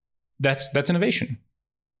 Yeah, that's innovation.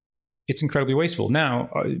 It's incredibly wasteful. Now,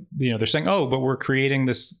 they're saying, oh, but we're creating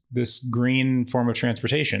this green form of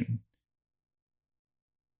transportation.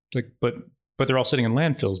 It's like, but they're all sitting in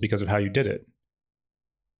landfills because of how you did it.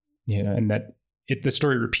 And the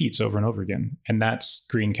story repeats over and over again. And that's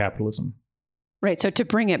green capitalism. Right. So to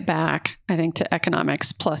bring it back, I think, to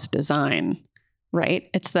economics plus design, right?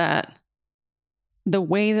 It's that the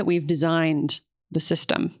way that we've designed the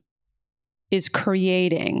system is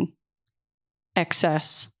creating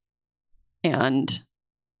excess and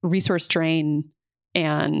resource drain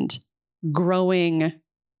and growing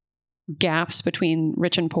gaps between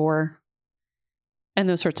rich and poor and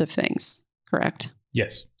those sorts of things, correct?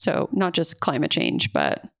 Yes. So not just climate change,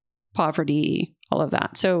 but poverty, all of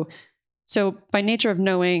that. So by nature of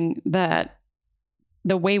knowing that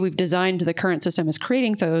the way we've designed the current system is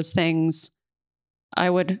creating those things, I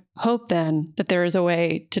would hope then that there is a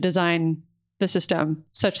way to design the system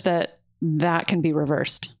such that that can be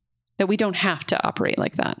reversed, that we don't have to operate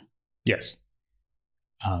like that. Yes.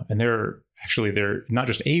 And they're not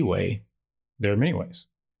just a way, there are many ways.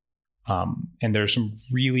 And there are some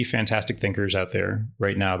really fantastic thinkers out there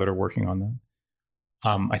right now that are working on that.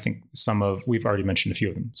 I think we've already mentioned a few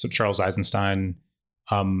of them. So Charles Eisenstein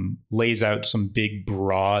lays out some big,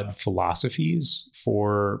 broad philosophies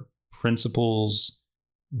for principles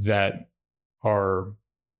that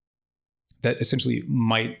essentially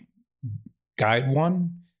might guide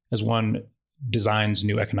one as one designs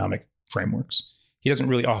new economic frameworks. He doesn't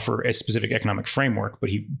really offer a specific economic framework, but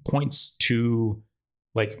he points to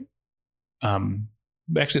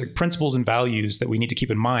actually principles and values that we need to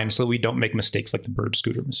keep in mind so we don't make mistakes like the bird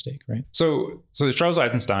scooter mistake, right? So this Charles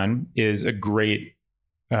Eisenstein is a great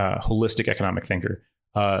holistic economic thinker.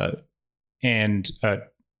 And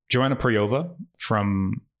Joanna Peryova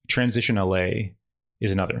from Transition LA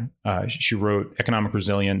is another. She wrote Economic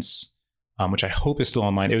Resilience, which I hope is still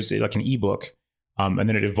online. It was like an ebook, and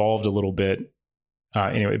then it evolved a little bit.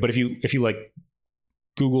 Anyway, but if you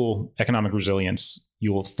Google economic resilience,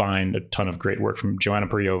 you will find a ton of great work from Joanna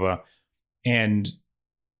Peryova. And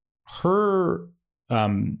her, I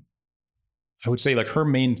would say her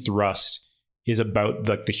main thrust is about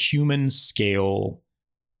the human scale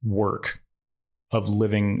work of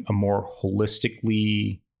living a more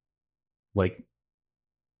holistically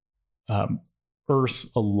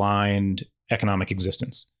earth-aligned economic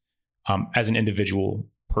existence as an individual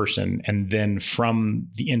person, and then from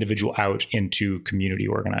the individual out into community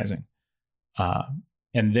organizing.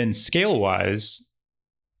 And then scale-wise,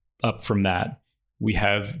 up from that, we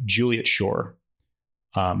have Juliet B.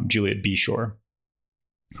 Shore,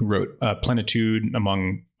 who wrote Plenitude,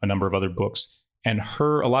 among a number of other books. And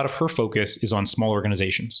a lot of her focus is on small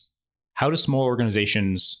organizations. How do small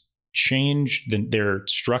organizations change their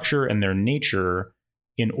structure and their nature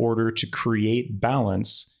in order to create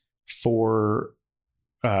balance for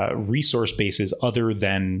resource bases other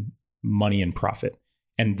than money and profit?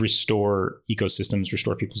 and restore ecosystems,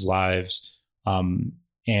 restore people's lives,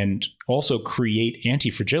 and also create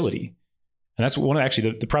anti-fragility. And that's one of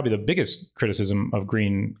actually probably the biggest criticism of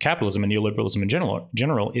green capitalism and neoliberalism in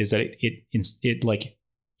general is that it like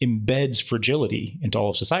embeds fragility into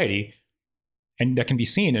all of society. And that can be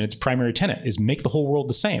seen in its primary tenet is make the whole world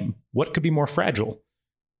the same. What could be more fragile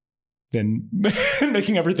than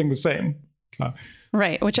making everything the same?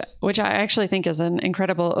 Right, which I actually think is an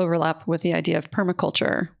incredible overlap with the idea of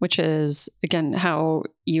permaculture, which is, again, how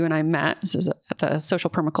you and I met. This is at the social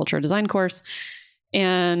permaculture design course.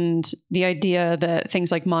 And the idea that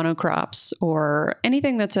things like monocrops or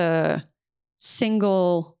anything that's a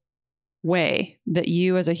single way that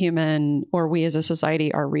you as a human or we as a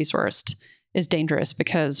society are resourced is dangerous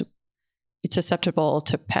because it's susceptible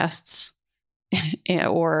to pests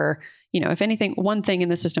or, if anything, one thing in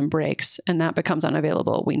the system breaks and that becomes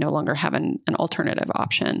unavailable, we no longer have an alternative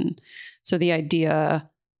option. So the idea,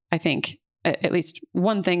 I think, at least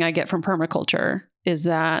one thing I get from permaculture is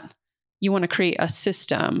that you want to create a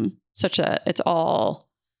system such that it's all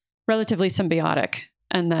relatively symbiotic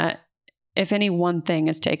and that if any one thing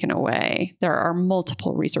is taken away, there are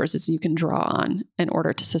multiple resources you can draw on in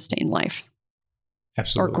order to sustain life.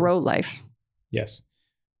 Absolutely. Or grow life. Yes.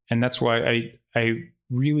 And that's why I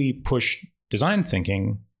really push design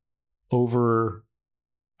thinking over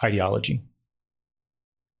ideology.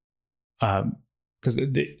 Because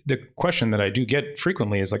the question that I do get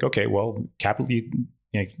frequently is like, okay, well,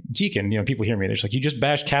 Deacon, people hear me. They're just like, you just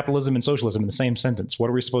bashed capitalism and socialism in the same sentence. What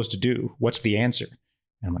are we supposed to do? What's the answer?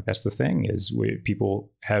 And I'm like, that's the thing is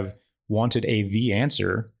people have wanted the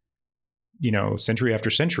answer, century after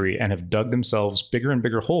century and have dug themselves bigger and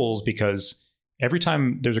bigger holes because every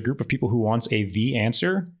time there's a group of people who wants the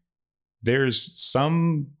answer, there's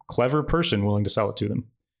some clever person willing to sell it to them.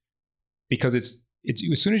 Because it's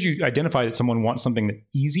as soon as you identify that someone wants something that's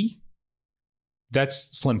easy,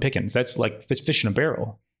 that's slim pickings. That's like fish in a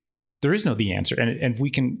barrel. There is no the answer. And if we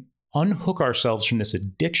can unhook ourselves from this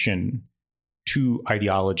addiction to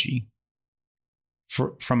ideology,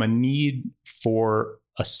 from a need for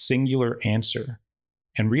a singular answer,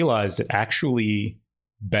 and realize that actually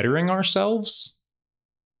bettering ourselves,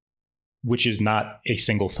 which is not a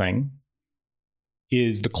single thing,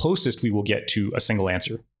 is the closest we will get to a single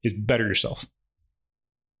answer, is better yourself.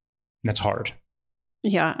 And that's hard.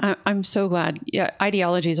 Yeah, I'm so glad. Yeah,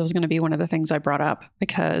 ideologies was going to be one of the things I brought up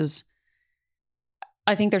because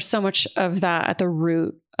I think there's so much of that at the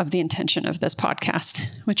root of the intention of this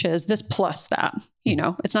podcast, which is this plus that.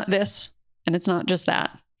 It's not this and it's not just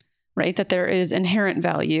that, right? That there is inherent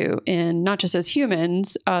value in not just as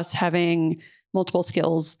humans, us having multiple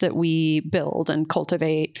skills that we build and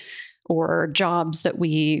cultivate or jobs that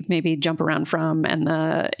we maybe jump around from and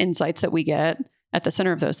the insights that we get at the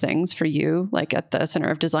center of those things for you, like at the center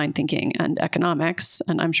of design thinking and economics,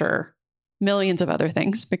 and I'm sure millions of other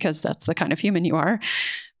things because that's the kind of human you are.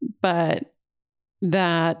 But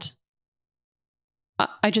that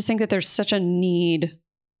I just think that there's such a need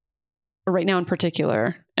right now in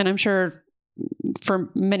particular, and I'm sure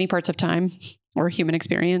for many parts of time or human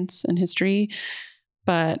experience and history,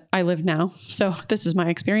 but I live now. So this is my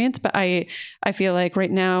experience, but I feel like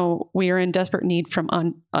right now we are in desperate need from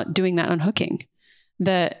doing that unhooking.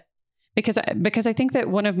 That because I think that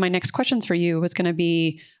one of my next questions for you was going to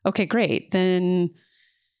be, okay, great. Then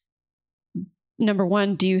number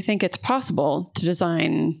one, do you think it's possible to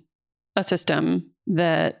design a system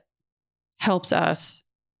that helps us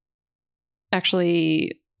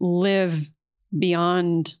actually live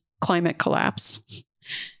beyond climate collapse?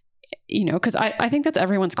 Because I think that's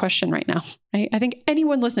everyone's question right now. I think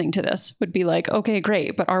anyone listening to this would be like, okay,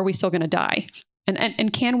 great, but are we still going to die?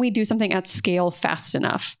 And can we do something at scale fast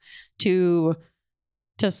enough to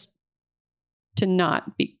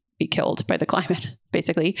not be killed by the climate,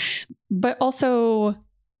 basically? But also,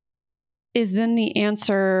 is then the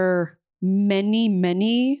answer many,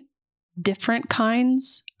 many different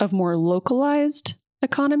kinds of more localized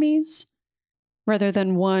economies rather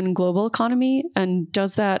than one global economy? And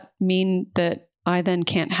does that mean that I then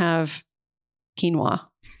can't have quinoa?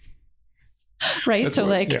 Right. That's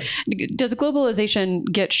does globalization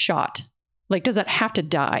get shot? Like, does that have to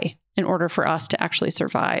die in order for us to actually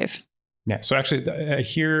survive? Yeah. So actually, I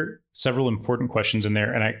hear several important questions in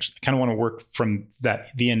there, and I kind of want to work from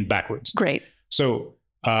the end backwards. Great. So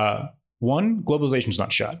one, globalization is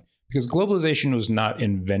not shot because globalization was not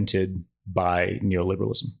invented by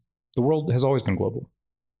neoliberalism. The world has always been global,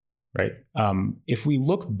 right? If we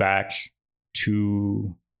look back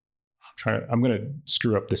to I'm going to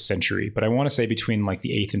screw up this century, but I want to say between like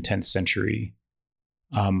the 8th and 10th century,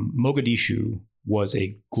 Mogadishu was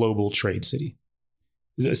a global trade city.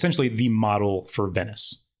 essentially the model for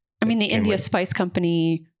Venice. I mean, the India Spice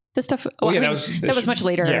Company, the stuff. Well, yeah, that was much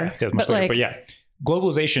later. Yeah, that was much later. But yeah,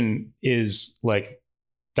 globalization is like,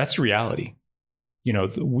 that's reality. You know,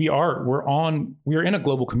 we're in a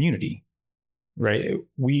global community, right?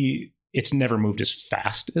 It's never moved as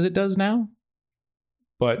fast as it does now,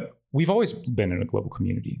 but we've always been in a global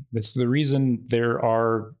community. That's the reason there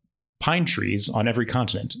are pine trees on every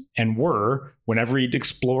continent, and were when every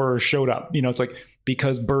explorer showed up. You know, it's like,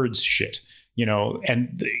 because birds shit. You know,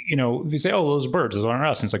 and you know, they say, "Oh, those birds, those aren't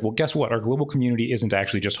us." And it's like, well, guess what? Our global community isn't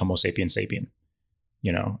actually just Homo sapiens sapien.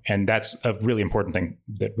 You know, and that's a really important thing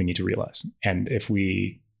that we need to realize. And if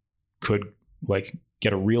we could like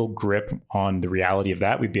get a real grip on the reality of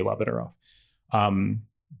that, we'd be a lot better off.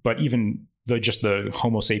 But even just the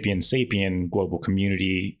Homo sapiens sapien global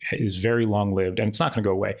community is very long lived, and it's not going to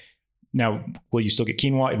go away. Now, will you still get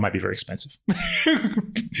quinoa? It might be very expensive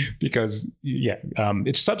because,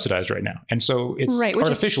 it's subsidized right now. And so it's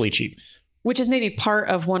artificially cheap. Which is maybe part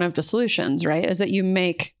of one of the solutions, right? Is that you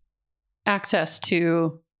make access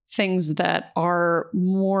to things that are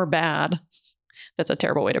more bad. That's a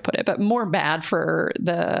terrible way to put it, but more bad for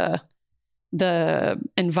the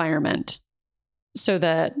environment, so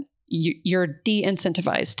that you're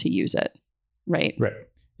de-incentivized to use it, right? Right.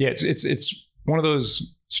 Yeah, it's one of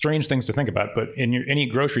those strange things to think about, but in any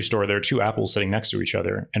grocery store, there are two apples sitting next to each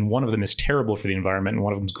other, and one of them is terrible for the environment, and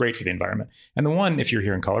one of them is great for the environment. And the one, if you're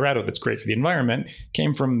here in Colorado, that's great for the environment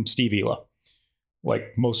came from Steve Ela,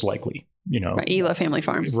 like most likely, you know. Right, Ela Family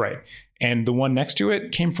Farms. Right. And the one next to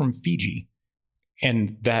it came from Fiji.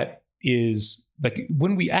 And that is like,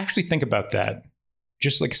 when we actually think about that,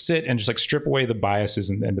 just like sit and just like strip away the biases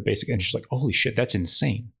and the basic, and just like, holy shit, that's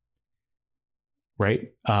insane.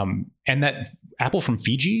 Right. And that apple from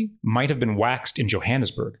Fiji might have been waxed in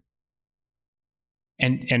Johannesburg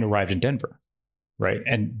and arrived in Denver. Right.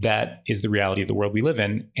 And that is the reality of the world we live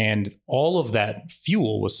in. And all of that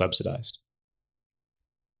fuel was subsidized.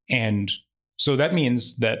 And so that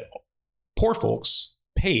means that poor folks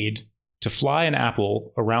paid to fly an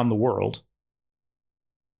apple around the world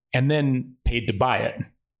and then paid to buy it.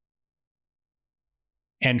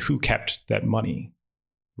 And who kept that money?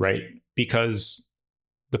 Right. Because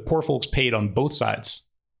the poor folks paid on both sides.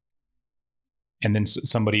 And then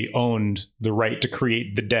somebody owned the right to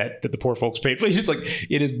create the debt that the poor folks paid for. It's like,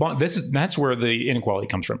 that's where the inequality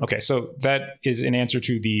comes from. Okay. So that is an answer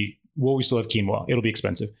to will we still have quinoa? It'll be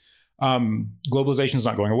expensive. Globalization is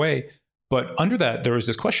not going away. But under that, there was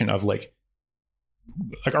this question of like,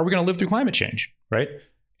 are we going to live through climate change? Right.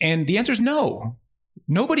 And the answer is no.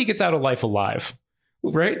 Nobody gets out of life alive.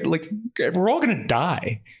 Right? Like, we're all going to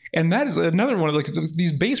die. And that is another one of like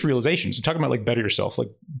these base realizations. Talking about like better yourself,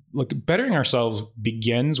 like bettering ourselves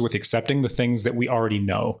begins with accepting the things that we already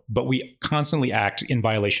know, but we constantly act in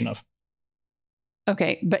violation of.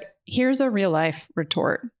 Okay. But here's a real life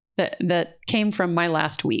retort that came from my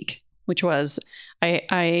last week, which was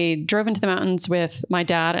I drove into the mountains with my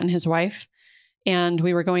dad and his wife, and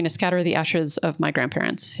we were going to scatter the ashes of my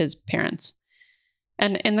grandparents, his parents.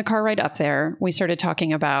 And in the car ride up there, we started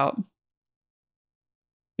talking about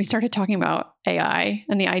AI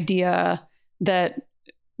and the idea that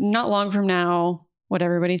not long from now, what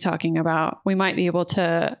everybody's talking about, we might be able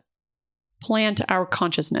to plant our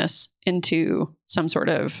consciousness into some sort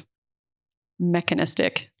of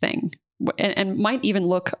mechanistic thing, and might even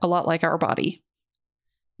look a lot like our body,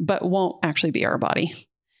 but won't actually be our body.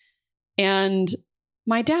 And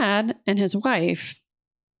my dad and his wife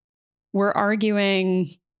were arguing.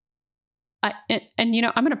 And you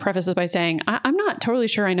know, I'm going to preface this by saying I'm not totally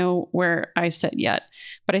sure I know where I sit yet,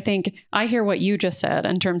 but I think I hear what you just said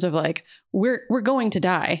in terms of like, we're going to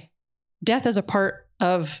die. Death is a part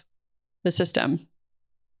of the system.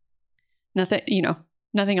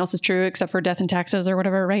 Nothing else is true except for death and taxes or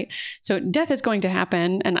whatever, right? So death is going to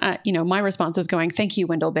happen. And my response is going, thank you,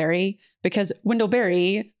 Wendell Berry, because Wendell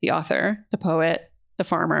Berry, the author, the poet, the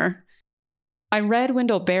farmer, I read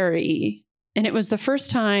Wendell Berry, and it was the first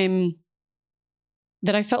time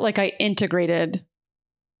that I felt like I integrated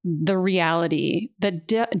the reality that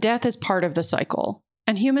death is part of the cycle,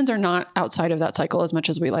 and humans are not outside of that cycle as much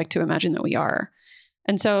as we like to imagine that we are.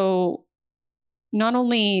 And so not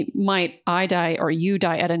only might I die or you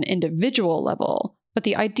die at an individual level, but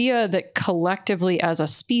the idea that collectively as a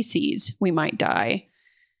species, we might die.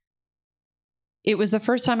 It was the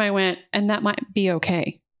first time I went, and that might be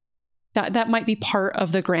okay. That might be part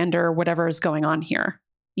of the grander whatever is going on here.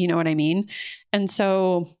 You know what I mean? And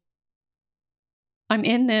so I'm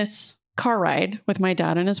in this car ride with my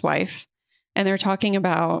dad and his wife, and they're talking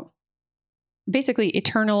about basically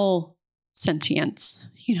eternal sentience,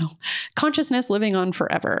 consciousness living on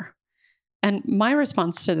forever. And my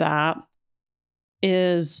response to that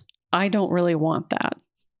is, I don't really want that.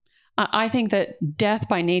 I think that death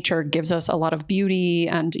by nature gives us a lot of beauty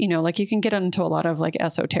and, like you can get into a lot of like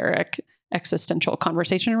esoteric existential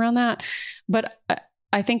conversation around that. But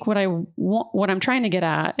I think what I'm trying to get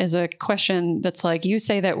at is a question that's like, you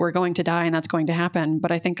say that we're going to die and that's going to happen.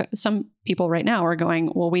 But I think some people right now are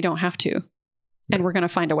going, well, we don't have to, and we're going to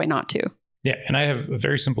find a way not to. Yeah. And I have a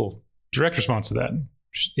very simple, direct response to that.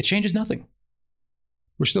 It changes nothing.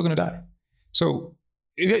 We're still going to die. So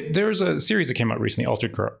there's a series that came out recently,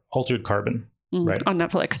 Altered Carbon, right? On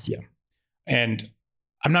Netflix. Yeah. And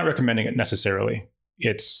I'm not recommending it necessarily.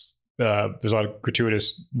 It's, there's a lot of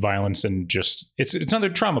gratuitous violence and just, it's another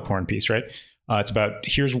trauma porn piece, right? It's about,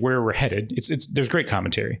 here's where we're headed. There's great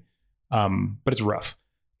commentary, but it's rough.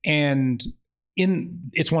 And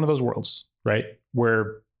it's one of those worlds, right?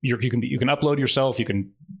 Where you can upload yourself, you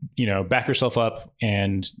can, back yourself up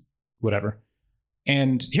and whatever.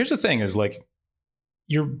 And here's the thing is like,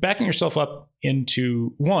 you're backing yourself up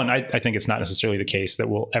into one. I think it's not necessarily the case that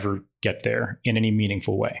we'll ever get there in any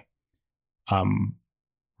meaningful way.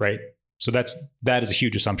 Right. So that is a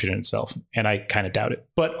huge assumption in itself. And I kind of doubt it,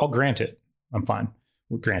 but I'll grant it. I'm fine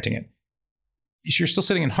with granting it. You're still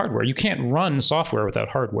sitting in hardware. You can't run software without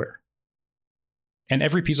hardware. And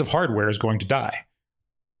every piece of hardware is going to die.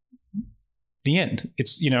 The end.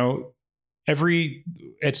 It's,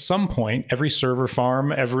 at some point, every server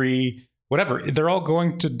farm, every whatever, they're all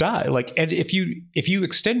going to die. Like, and if you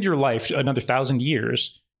extend your life to another 1,000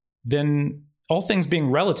 years, then all things being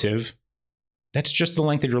relative, that's just the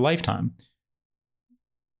length of your lifetime.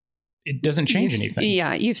 It doesn't change anything.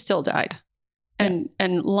 Yeah, you've still died. And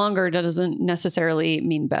longer doesn't necessarily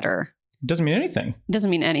mean better. It doesn't mean anything. It doesn't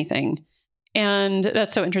mean anything. And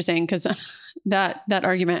that's so interesting because that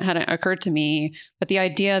argument hadn't occurred to me. But the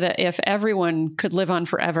idea that if everyone could live on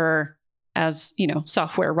forever as,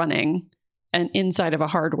 software running and inside of a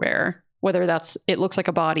hardware, whether it looks like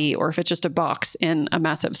a body or if it's just a box in a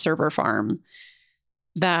massive server farm,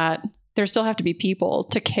 that there still have to be people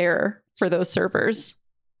to care for those servers,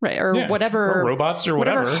 right? Or whatever, or robots or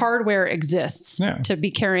whatever hardware exists to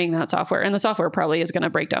be carrying that software. And the software probably is going to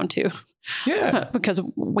break down too. Yeah. Because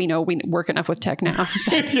we work enough with tech now.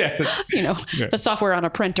 That, the software on a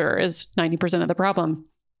printer is 90% of the problem.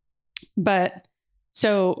 But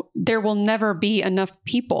so there will never be enough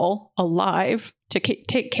people alive to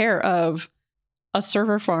take care of a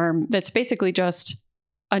server farm that's basically just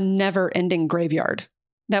a never-ending graveyard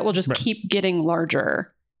that will just keep getting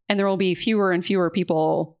larger. And there will be fewer and fewer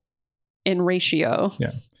people in ratio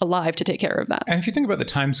alive to take care of that. And if you think about the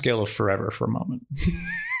time scale of forever for a moment,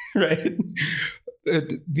 right?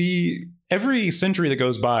 Every century that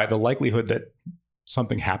goes by, the likelihood that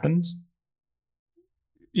something happens,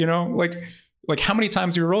 like how many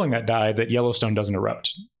times are you rolling that die that Yellowstone doesn't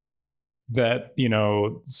erupt? That,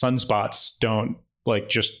 sunspots don't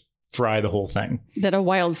just fry the whole thing. That a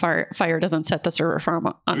wildfire doesn't set the server farm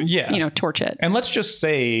on, torch it. And let's just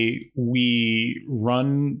say we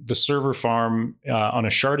run the server farm on a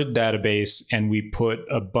sharded database and we put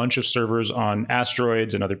a bunch of servers on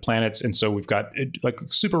asteroids and other planets. And so we've got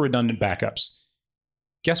super redundant backups.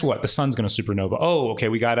 Guess what? The sun's going to supernova. Oh, okay.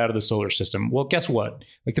 We got out of the solar system. Well, guess what?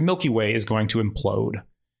 The Milky Way is going to implode.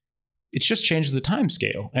 It just changes the time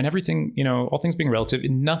scale and everything, all things being relative,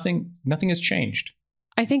 nothing has changed.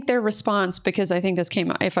 I think their response, because I think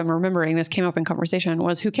if I'm remembering, this came up in conversation,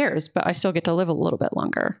 was who cares? But I still get to live a little bit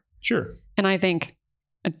longer. Sure. And I think,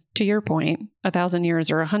 to your point, 1,000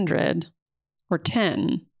 years or 100 or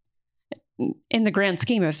 10, in the grand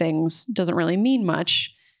scheme of things, doesn't really mean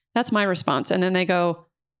much. That's my response. And then they go,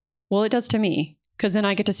 well, it does to me, because then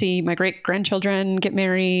I get to see my great grandchildren get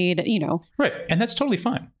married, Right. And that's totally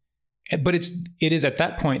fine. But it is at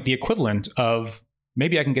that point the equivalent of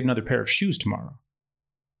maybe I can get another pair of shoes tomorrow.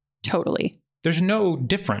 Totally. There's no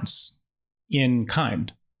difference in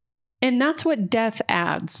kind. And that's what death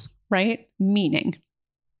adds, right? Meaning.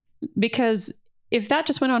 Because if that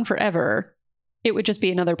just went on forever, it would just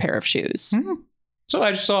be another pair of shoes. Mm-hmm. So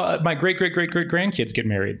I just saw my great grandkids get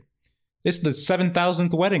married. It's the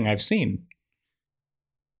 7,000th wedding I've seen.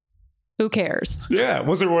 Who cares? Yeah.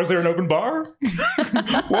 Was there an open bar?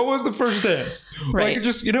 What was the first dance? Right.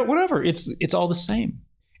 Whatever. It's all the same.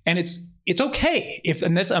 And it's okay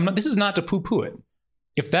this is not to poo-poo it.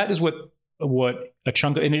 If that is what a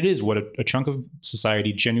chunk of, and it is what a chunk of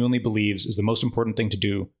society genuinely believes is the most important thing to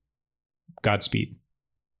do, Godspeed.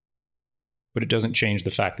 But it doesn't change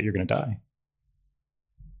the fact that you're going to die.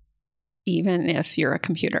 Even if you're a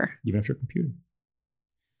computer. Even if you're a computer.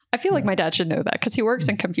 I feel like my dad should know that because he works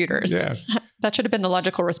in computers. Yeah. That should have been the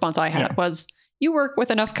logical response I had was, you work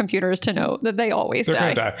with enough computers to know that they always They're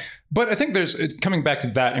die. Gonna die. But I think there's, coming back to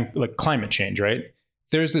that and like climate change, right?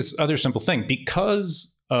 There's this other simple thing.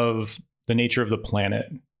 Because of the nature of the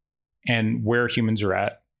planet and where humans are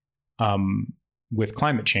at with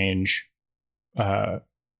climate change, a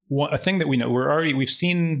thing that we know, we've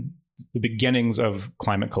seen the beginnings of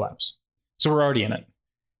climate collapse. So we're already in it.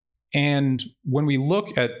 And when we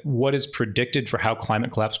look at what is predicted for how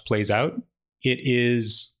climate collapse plays out, it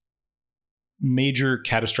is major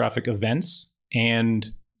catastrophic events and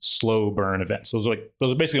slow burn events. Those are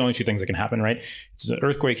basically the only two things that can happen, right? It's an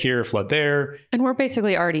earthquake here, a flood there. And we're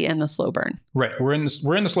basically already in the slow burn. Right. We're in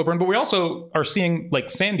the slow burn, but we also are seeing like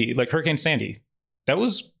Hurricane Sandy. That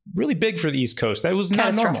was really big for the East Coast. That was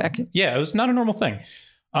not normal. Yeah, it was not a normal thing.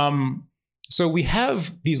 So we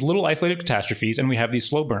have these little isolated catastrophes and we have these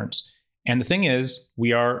slow burns. And the thing is,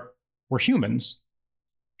 we're humans.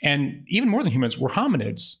 And even more than humans, we're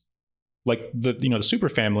hominids. Like the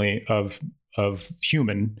superfamily of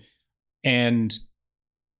human. And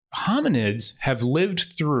hominids have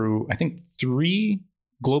lived through, I think, 3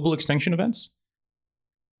 global extinction events,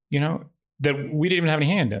 that we didn't even have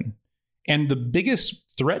any hand in. And the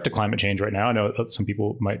biggest threat to climate change right now, I know some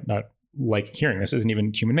people might not like hearing this, isn't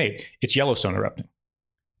even human made. It's Yellowstone erupting.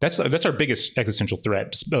 That's our biggest existential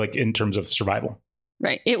threat, like in terms of survival.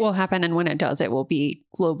 Right. It will happen. And when it does, it will be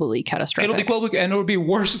globally catastrophic. It'll be globally, and it'll be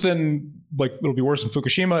worse than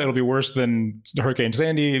Fukushima. It'll be worse than Hurricane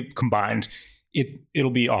Sandy combined. It'll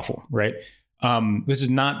be awful. Right. This is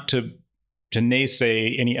not to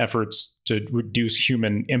naysay any efforts to reduce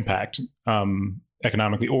human impact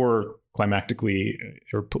economically or climatically,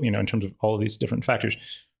 or, in terms of all of these different factors.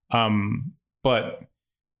 But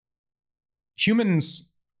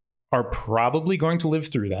humans are probably going to live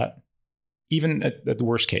through that, even at the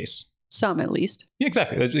worst case. Some, at least. Yeah,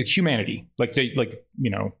 exactly. It's humanity,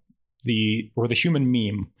 the human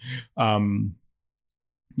meme.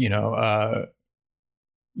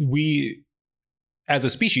 We, as a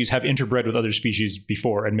species, have interbred with other species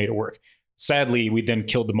before and made it work. Sadly, we then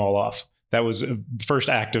killed them all off. That was the first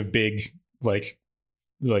act of big, was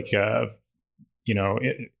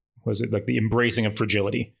it like the embracing of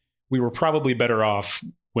fragility? We were probably better off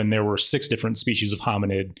when there were 6 different species of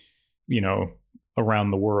hominid,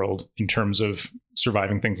 around the world in terms of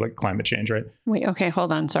surviving things like climate change, right? Wait, okay,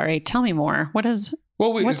 hold on. Sorry. Tell me more. What's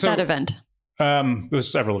that event? It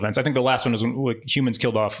was several events. I think the last one was when humans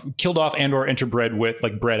killed off and or interbred with,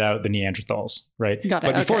 bred out the Neanderthals, right? Got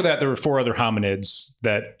it. But before that, there were 4 other hominids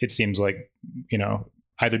that it seems like,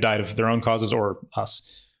 either died of their own causes or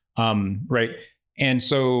us, right? And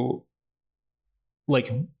so,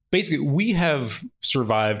 basically, we have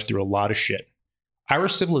survived through a lot of shit. Our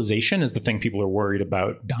civilization is the thing people are worried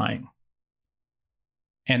about dying.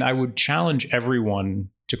 And I would challenge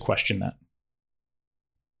everyone to question that.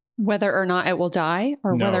 Whether or not it will die,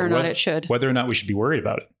 or whether or not it should. Whether or not we should be worried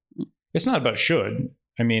about it. It's not about should.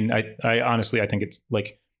 I mean, I honestly, I think it's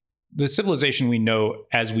the civilization we know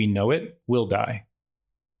as we know it will die.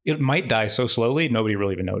 It might die so slowly, nobody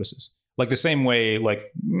really even notices. The same way,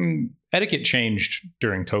 etiquette changed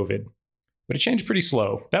during COVID, but it changed pretty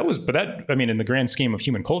slow. In the grand scheme of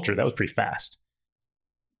human culture, that was pretty fast.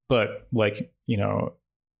 But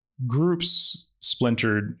groups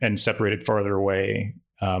splintered and separated farther away.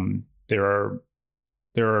 There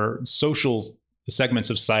are social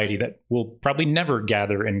segments of society that will probably never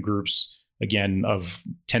gather in groups again of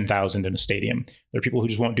 10,000 in a stadium. There are people who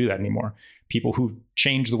just won't do that anymore. People who've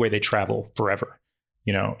changed the way they travel forever,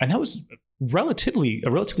 and that was a relatively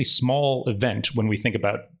small event when we think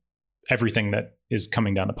about everything that is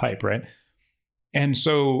coming down the pipe. Right. And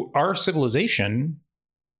so our civilization,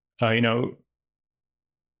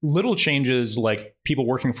 little changes like people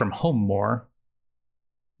working from home more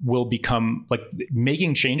will become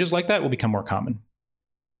making changes like that will become more common.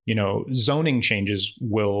 Zoning changes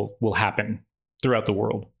will happen throughout the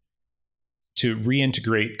world to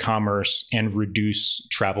reintegrate commerce and reduce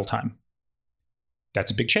travel time. That's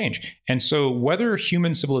a big change. And so whether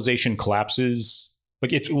human civilization collapses,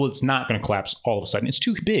 it's not going to collapse all of a sudden. It's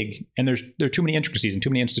too big and there are too many intricacies and too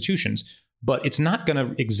many institutions, but it's not going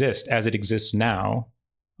to exist as it exists now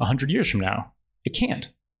 100 years from now. It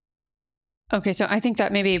can't. Okay, so I think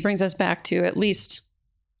that maybe brings us back to at least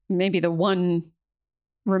maybe the one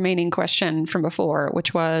remaining question from before,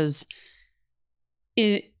 which was,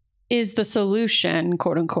 is the solution,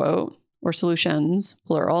 quote unquote, or solutions,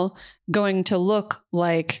 plural, going to look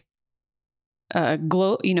like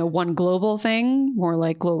one global thing, more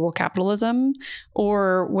like global capitalism,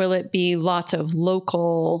 or will it be lots of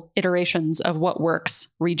local iterations of what works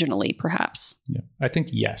regionally, perhaps? Yeah, I think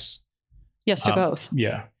yes. Yes to both.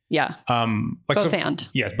 Yeah. Yeah. Both and.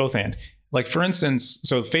 Yes, both and. Like, for instance,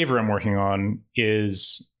 so the favor I'm working on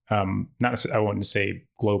is not, I wouldn't say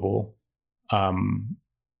global,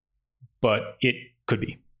 but it could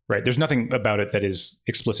be, right? There's nothing about it that is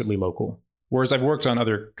explicitly local. Whereas I've worked on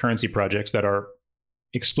other currency projects that are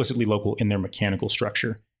explicitly local in their mechanical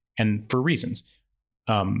structure, and for reasons,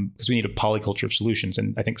 because we need a polyculture of solutions.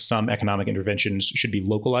 And I think some economic interventions should be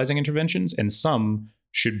localizing interventions, and some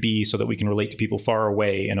should be so that we can relate to people far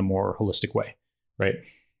away in a more holistic way, right?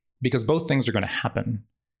 Because both things are going to happen.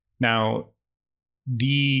 Now,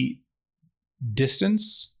 the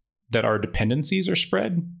distance that our dependencies are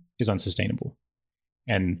spread is unsustainable.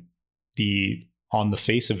 And the on the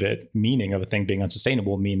face of it meaning of a thing being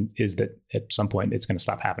unsustainable is that at some point it's going to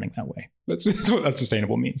stop happening that way. That's what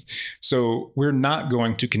unsustainable means. So we're not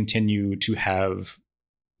going to continue to have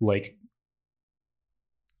like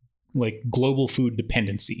global food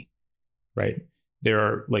dependency, right? There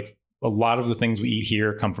are like a lot of the things we eat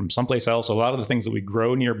here come from someplace else. A lot of the things that we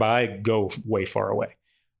grow nearby go way far away.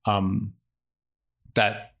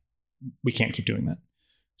 That we can't keep doing that.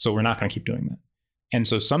 So we're not going to keep doing that. And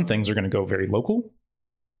so some things are going to go very local.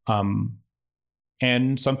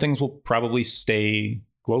 And some things will probably stay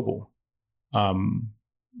global. I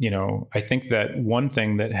think that one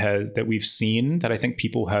thing that we've seen that I think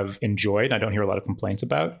people have enjoyed, I don't hear a lot of complaints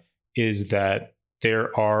about, is that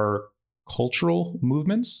there are cultural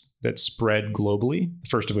movements that spread globally, the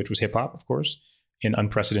first of which was hip hop, of course, in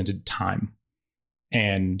unprecedented time.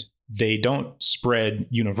 And they don't spread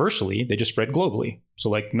universally, they just spread globally. So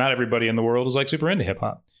like not everybody in the world is like super into hip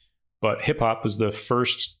hop, but hip hop was the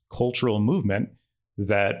first cultural movement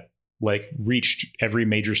that like reached every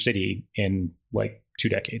major city in like 2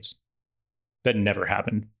 decades. That never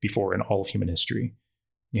happened before in all of human history,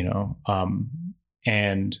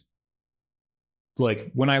 and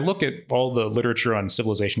like when I look at all the literature on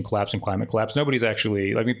civilization collapse and climate collapse, nobody's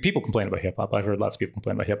actually, I mean, people complain about hip hop. I've heard lots of people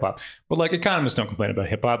complain about hip hop, but like economists don't complain about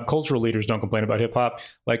hip hop. Cultural leaders don't complain about hip hop.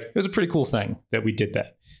 Like it was a pretty cool thing that we did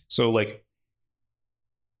that. So like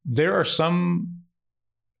there are some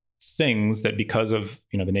things that because of,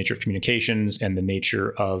 the nature of communications and the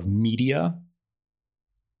nature of media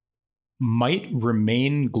might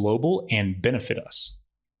remain global and benefit us.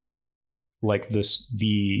 Like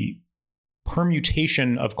the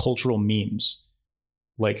permutation of cultural memes,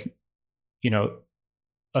 like a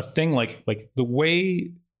thing like the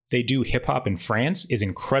way they do hip hop in France is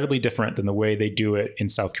incredibly different than the way they do it in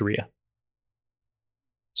South Korea.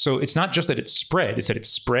 So it's not just that it spread, it's that it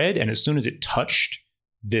spread, and as soon as it touched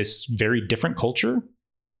this very different culture,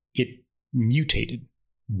 it mutated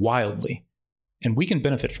wildly, and we can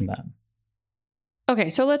benefit from that. Okay,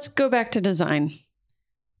 so let's go back to design.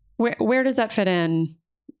 Where does that fit in?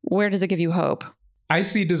 Where does it give you hope? I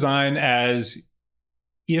see design as,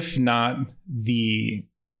 if not the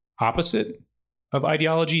opposite of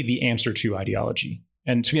ideology, the answer to ideology.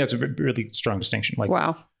 And to me, that's a really strong distinction. Like,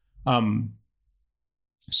 wow.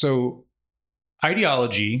 So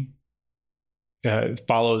ideology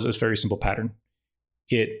follows a very simple pattern.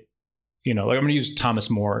 It, like I'm going to use Thomas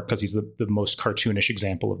More because he's the most cartoonish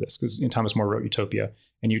example of this, because Thomas More wrote Utopia,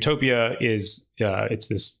 and Utopia is it's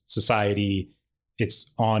this society.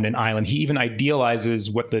 It's on an island. He even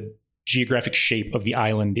idealizes what the geographic shape of the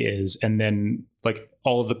island is. And then like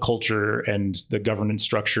all of the culture and the governance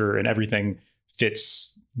structure and everything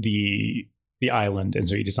fits the island. And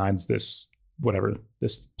so he designs this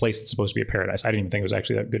place that's supposed to be a paradise. I didn't even think it was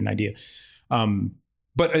actually that good an idea.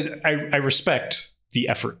 But I respect the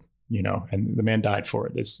effort, and the man died for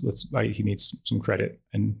it. He needs some credit.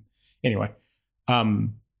 And anyway,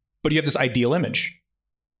 but you have this ideal image.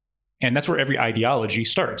 And that's where every ideology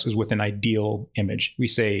starts, is with an ideal image. We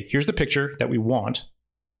say, here's the picture that we want,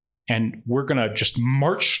 and we're going to just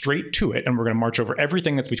march straight to it, and we're going to march over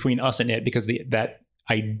everything that's between us and it, because that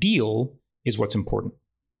ideal is what's important.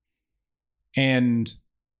 And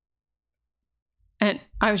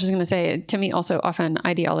I was just going to say, to me also, often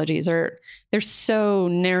ideologies they're so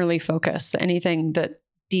narrowly focused that anything that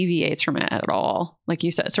deviates from it at all, like you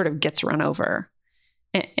said, sort of gets run over.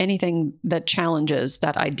 Anything that challenges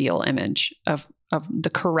that ideal image of the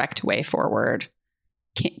correct way forward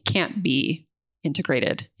can't be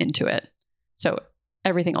integrated into it. So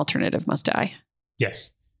everything alternative must die.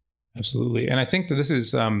 Yes, absolutely. And I think that this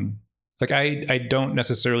is like I don't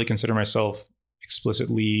necessarily consider myself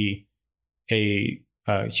explicitly a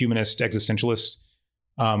humanist existentialist,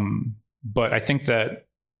 but I think that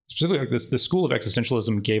specifically like this, the school of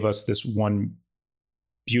existentialism gave us this one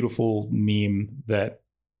beautiful meme that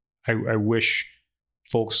I wish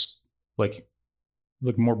folks like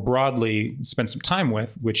more broadly spend some time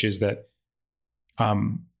with, which is that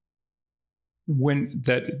when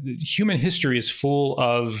that human history is full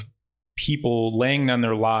of people laying down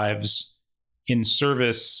their lives in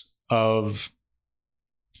service of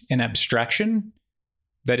an abstraction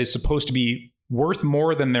that is supposed to be worth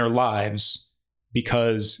more than their lives,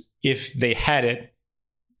 because if they had it,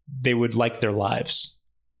 they would like their lives.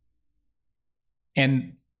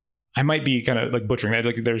 And I might be kind of like butchering that.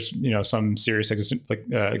 Like there's, some serious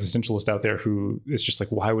existentialist out there who is just like,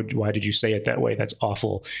 why did you say it that way? That's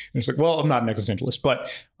awful. And it's like, well, I'm not an existentialist, but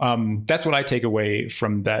that's what I take away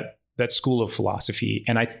from that school of philosophy.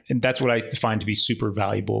 And that's what I find to be super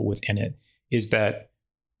valuable within it, is that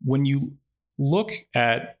when you look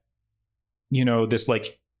at, this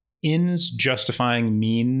like ends justifying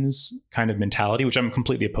means kind of mentality, which I'm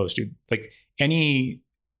completely opposed to. Like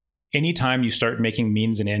anytime you start making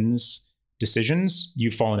means and ends decisions,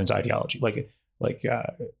 you've fallen into ideology. Like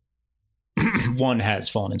one has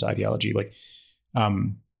fallen into ideology. Like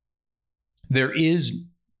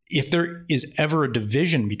if there is ever a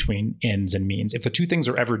division between ends and means, if the two things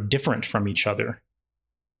are ever different from each other,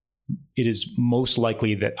 it is most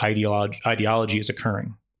likely that ideology is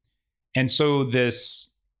occurring. And so I'm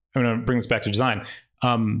going to bring this back to design.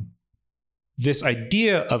 This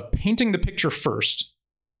idea of painting the picture first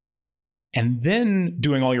and then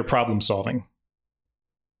doing all your problem solving,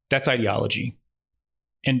 that's ideology.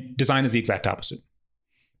 And design is the exact opposite.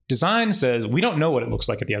 Design says we don't know what it looks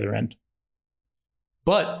like at the other end.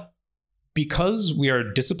 But because we are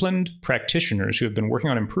disciplined practitioners who have been working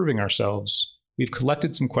on improving ourselves, we've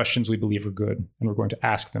collected some questions we believe are good, and we're going to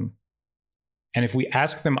ask them. And if we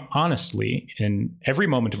ask them honestly in every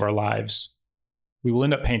moment of our lives, we will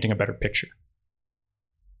end up painting a better picture.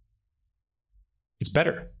 It's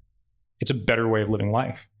better. It's a better way of living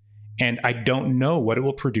life. And I don't know what it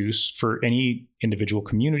will produce for any individual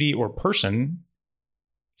community or person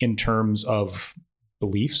in terms of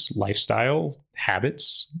beliefs, lifestyle,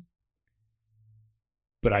 habits,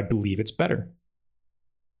 but I believe it's better.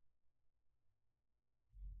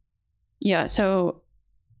 Yeah, so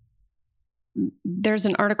there's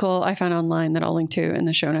an article I found online that I'll link to in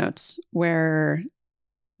the show notes where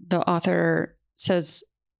the author says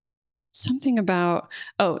something about,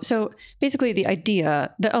 so basically the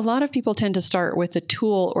idea that a lot of people tend to start with the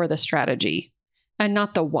tool or the strategy and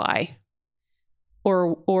not the why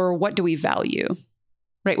or what do we value,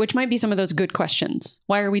 right? Which might be some of those good questions.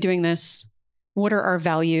 Why are we doing this? What are our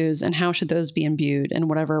values and how should those be imbued in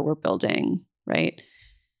whatever we're building, right?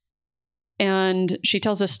 And she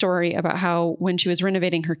tells a story about how when she was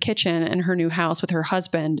renovating her kitchen in her new house with her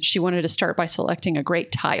husband, she wanted to start by selecting a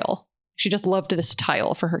great tile. She just loved this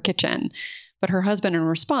tile for her kitchen. But her husband, in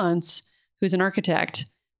response, who's an architect,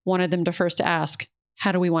 wanted them to first ask,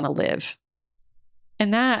 how do we want to live?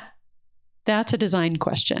 And that's a design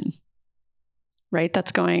question, right?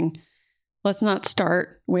 That's going, let's not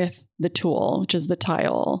start with the tool, which is the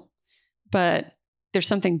tile, but there's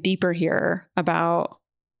something deeper here about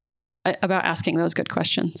asking those good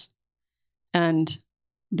questions. And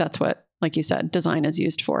that's what, like you said, design is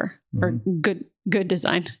used for, or good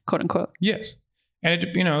design, quote unquote. Yes. And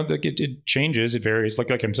it changes, it varies.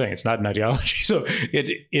 Like I'm saying, it's not an ideology. So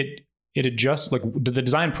it adjusts, like the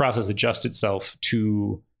design process adjusts itself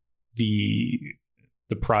to the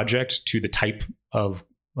project, to the type of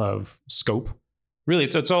scope. Really,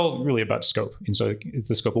 it's all really about scope. And so it's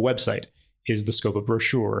the scope of website, is the scope of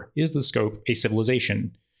brochure, is the scope a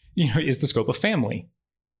civilization, is the scope of family.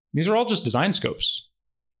 These are all just design scopes,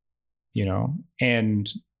 and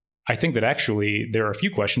I think that actually there are a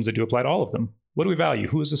few questions that do apply to all of them. What do we value?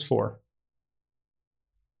 Who is this for?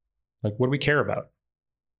 Like, what do we care about?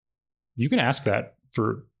 You can ask that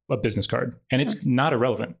for a business card, and it's not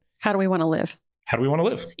irrelevant. How do we want to live? How do we want to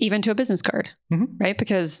live? Even to a business card, right?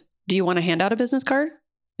 Because do you want to hand out a business card?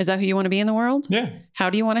 Is that who you want to be in the world? Yeah. How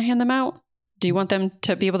do you want to hand them out? Do you want them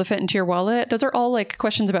to be able to fit into your wallet? Those are all like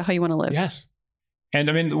questions about how you want to live. Yes. And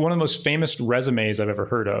I mean, one of the most famous resumes I've ever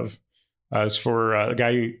heard of is for a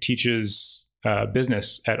guy who teaches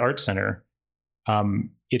business at Art Center.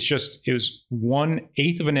 It was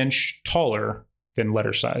 1/8 of an inch taller than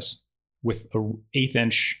letter size, with a 1/8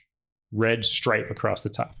 inch red stripe across the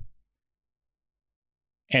top.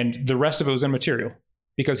 And the rest of it was immaterial,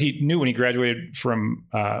 because he knew when he graduated from,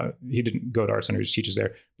 he didn't go to Art Center, he just teaches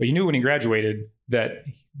there, but he knew when he graduated that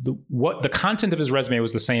the content of his resume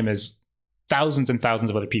was the same as thousands and thousands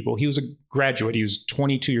of other people. He was a graduate. He was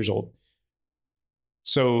 22 years old.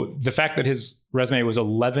 So the fact that his resume was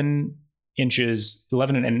 11 and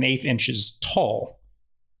an eighth inches tall,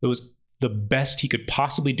 it was the best he could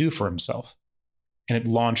possibly do for himself. And it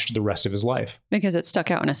launched the rest of his life. Because it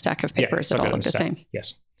stuck out in a stack of papers that all looked the same.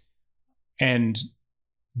 Yes. And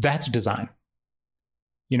that's design.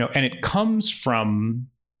 And it comes from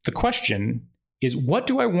the question is, what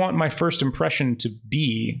do I want my first impression to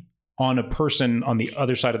be on a person on the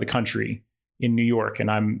other side of the country in New York? And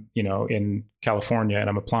I'm, in California, and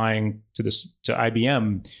I'm applying to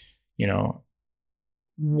IBM.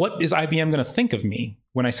 What is IBM going to think of me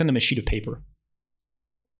when I send them a sheet of paper?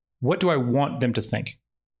 What do I want them to think?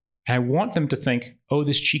 And I want them to think, oh,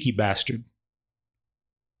 this cheeky bastard.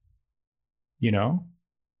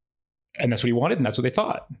 And that's what he wanted, and that's what they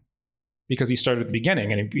thought. Because he started at the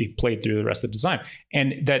beginning and he played through the rest of the design.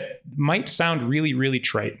 And that might sound really, really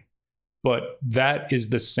trite, but that is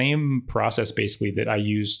the same process basically that I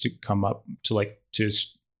use to come up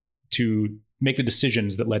to make the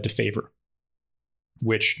decisions that led to Favor,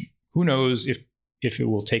 which who knows if it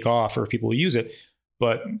will take off or if people will use it.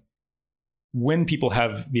 But when people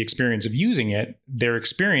have the experience of using it, their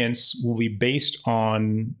experience will be based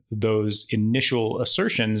on those initial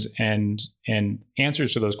assertions and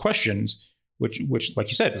answers to those questions, which, like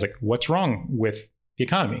you said, is like, what's wrong with the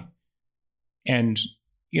economy? And,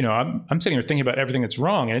 I'm sitting here thinking about everything that's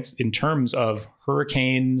wrong, and it's in terms of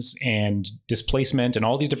hurricanes and displacement and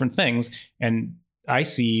all these different things. And I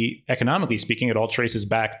see, economically speaking, it all traces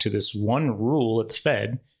back to this one rule at the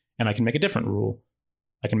Fed, and I can make a different rule.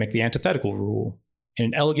 I can make the antithetical rule in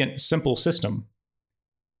an elegant, simple system.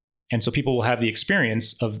 And so people will have the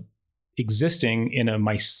experience of existing in a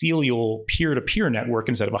mycelial peer-to-peer network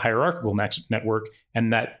instead of a hierarchical network.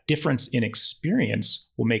 And that difference in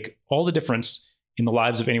experience will make all the difference in the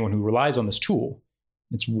lives of anyone who relies on this tool.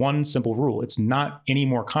 It's one simple rule. It's not any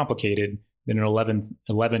more complicated than an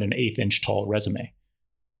 11 and eighth inch tall resume.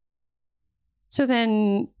 So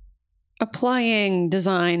then applying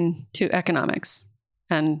design to economics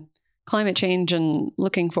and climate change and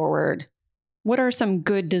looking forward, what are some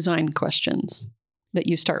good design questions that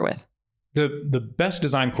you start with? The best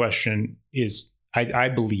design question is, I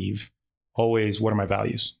believe, always, what are my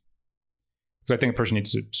values? Because I think a person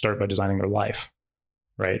needs to start by designing their life,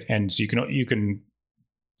 right? And so you can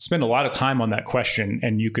spend a lot of time on that question,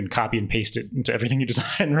 and you can copy and paste it into everything you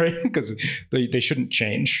design, right? Because they shouldn't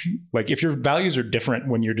change. Like, if your values are different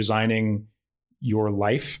when you're designing your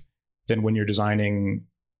life than when you're designing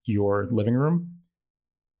your living room,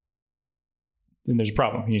 then there's a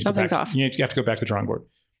problem. Something's off. You have to go back to the drawing board.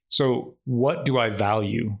 So what do I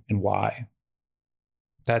value and why?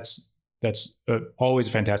 That's always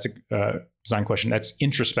a fantastic design question. That's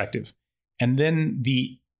introspective. And then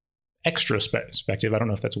the extrospective, I don't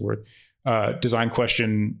know if that's a word, design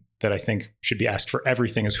question that I think should be asked for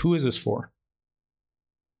everything is, who is this for?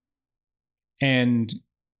 And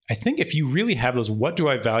I think if you really have those, what do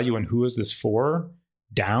I value and who is this for,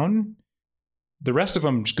 down, the rest of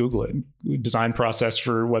them, just Google it. Design process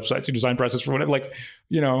for websites, or design process for whatever,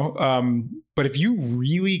 but if you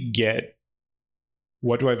really get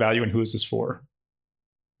what do I value and who is this for,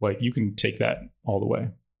 you can take that all the way.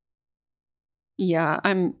 Yeah,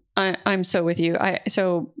 I'm so with you.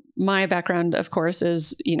 So my background, of course,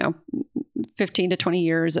 is, 15 to 20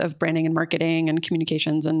 years of branding and marketing and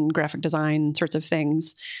communications and graphic design sorts of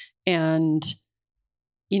things. And,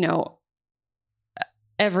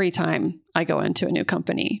 every time I go into a new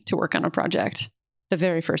company to work on a project, the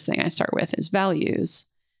very first thing I start with is values.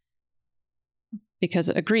 Because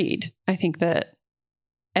agreed, I think that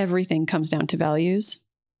everything comes down to values.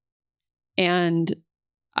 And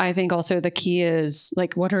I think also the key is,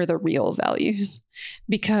 what are the real values?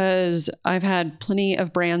 Because I've had plenty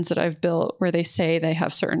of brands that I've built where they say they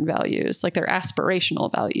have certain values, they're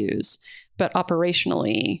aspirational values, but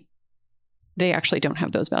operationally, they actually don't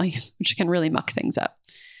have those values, which can really muck things up,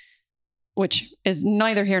 which is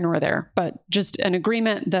neither here nor there, but just an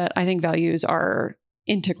agreement that I think values are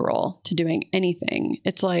integral to doing anything.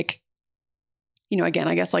 It's again,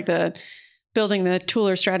 I guess the building the tool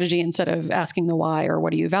or strategy instead of asking the why or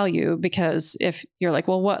what do you value? Because if you're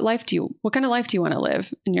well, what kind of life do you want to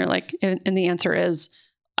live? And you're and the answer is,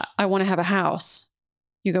 I want to have a house.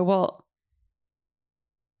 You go, well,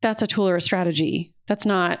 that's a tool or a strategy. That's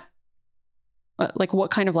not what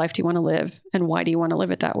kind of life do you want to live? And why do you want to live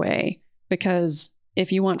it that way? Because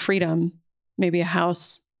if you want freedom, maybe a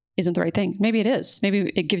house isn't the right thing. Maybe it is.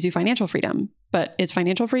 Maybe it gives you financial freedom, but is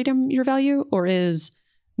financial freedom your value, or is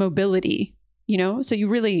mobility? So you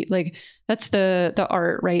really that's the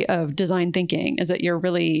art, right, of design thinking, is that you're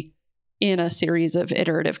really in a series of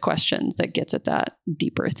iterative questions that gets at that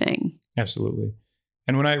deeper thing. Absolutely.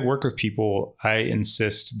 And when I work with people, I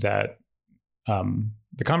insist that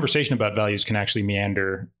the conversation about values can actually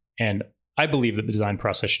meander. And I believe that the design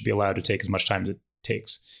process should be allowed to take as much time as it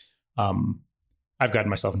takes. I've gotten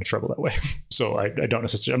myself into trouble that way. So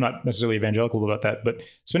I'm not necessarily evangelical about that, but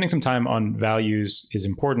spending some time on values is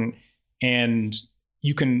important. And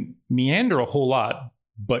you can meander a whole lot,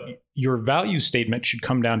 but your value statement should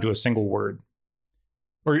come down to a single word,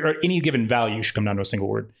 or any given value should come down to a single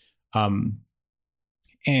word.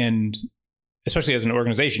 And especially as an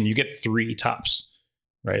organization, you get 3 tops,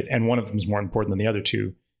 right? And one of them is more important than the other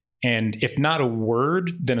 2. And if not a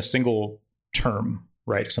word, then a single term,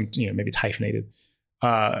 right? Maybe it's hyphenated.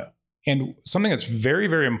 And something that's very,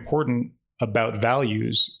 very important about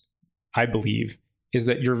values, I believe, is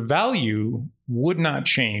that your value would not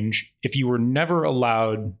change if you were never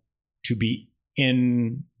allowed to be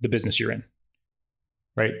in the business you're in,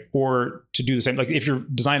 right? Or to do the same, like if you're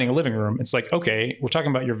designing a living room, it's like, okay, we're talking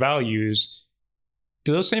about your values.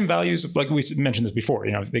 Do those same values, like we mentioned this before,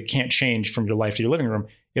 they can't change from your life to your living room.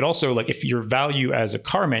 It also, like if your value as a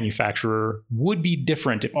car manufacturer would be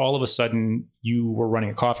different if all of a sudden you were running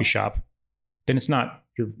a coffee shop, then it's not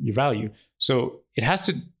your value. So it has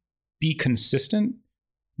to be consistent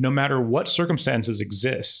no matter what circumstances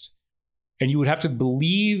exist. And you would have to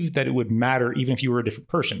believe that it would matter even if you were a different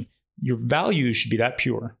person. Your values should be that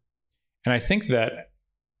pure. And I think that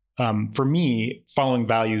for me, following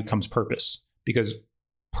value comes purpose, because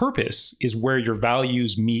purpose is where your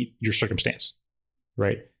values meet your circumstance,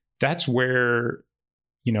 right? That's where,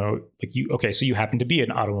 so you happen to be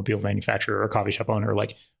an automobile manufacturer or a coffee shop owner,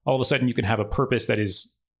 like all of a sudden you can have a purpose that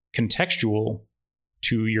is contextual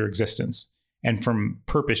to your existence. And from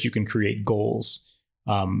purpose, you can create goals,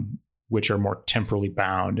 which are more temporally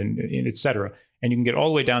bound and et cetera. And you can get all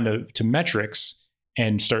the way down to metrics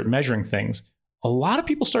and start measuring things. A lot of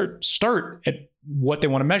people start at what they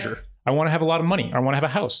want to measure. I want to have a lot of money. I want to have a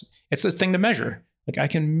house. It's this thing to measure. Like I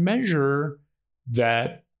can measure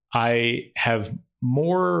that I have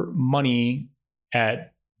more money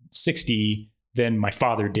at 60 than my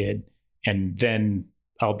father did, and then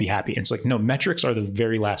I'll be happy. And it's like, no, metrics are the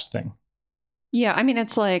very last thing. Yeah. I mean,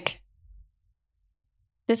 it's like,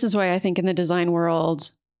 this is why I think in the design world,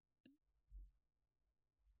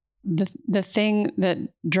 the thing that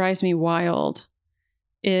drives me wild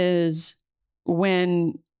is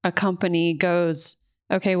when a company goes,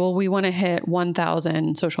 okay, well, we want to hit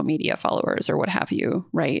 1,000 social media followers or what have you,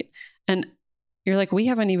 right? And you're like, we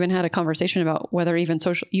haven't even had a conversation about whether even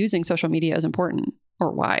using social media is important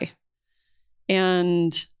or why.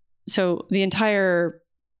 And so the entire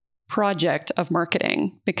project of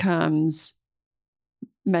marketing becomes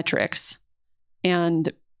metrics. And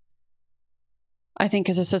I think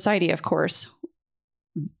as a society, of course,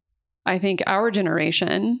 I think our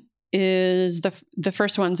generation is the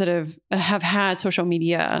first ones that have had social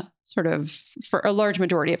media sort of for a large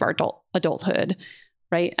majority of our adulthood,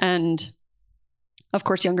 right? And of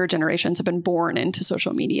course, younger generations have been born into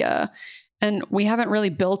social media, and we haven't really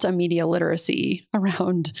built a media literacy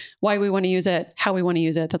around why we want to use it, how we want to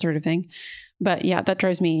use it, that sort of thing. But yeah, that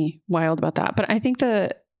drives me wild about that. But I think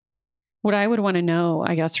what I would want to know,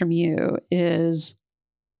 I guess, from you is,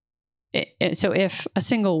 so if a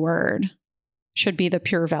single word should be the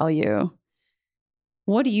pure value,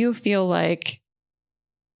 what do you feel like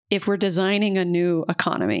if we're designing a new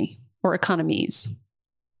economy or economies,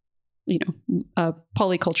 a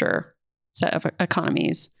polyculture set of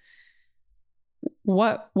economies,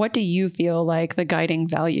 what do you feel like the guiding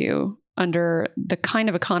value under the kind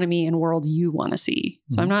of economy and world you want to see?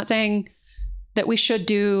 Mm-hmm. So I'm not saying that we should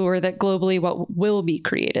do or that globally what will be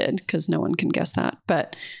created, because no one can guess that,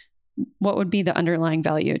 but what would be the underlying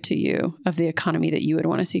value to you of the economy that you would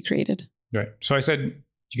want to see created? Right. So I said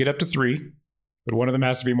you get up to 3, but one of them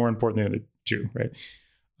has to be more important than the 2, right?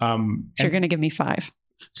 So you're going to give me 5.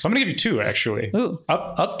 So I'm going to give you 2, actually. Ooh.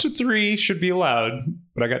 Up to 3 should be allowed,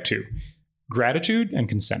 but I got 2. Gratitude and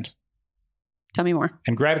consent. Tell me more.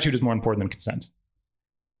 And gratitude is more important than consent,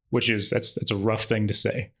 which is, that's a rough thing to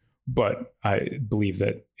say, but I believe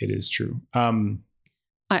that it is true.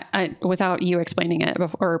 I without you explaining it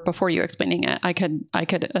before you explaining it, I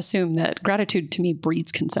could assume that gratitude to me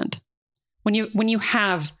breeds consent. When you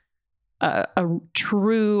have a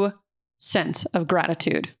true sense of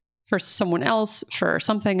gratitude for someone else, for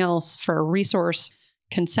something else, for a resource,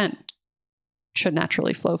 consent should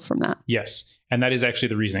naturally flow from that. Yes. And that is actually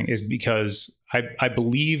the reasoning, is because I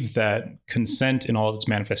believe that consent in all of its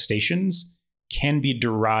manifestations can be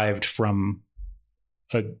derived from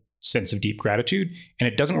a sense of deep gratitude, and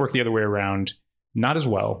it doesn't work the other way around, not as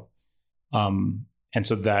well. And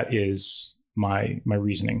so that is my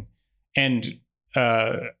reasoning. And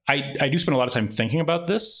I do spend a lot of time thinking about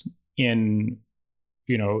this in,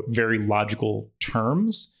 very logical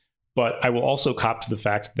terms, but I will also cop to the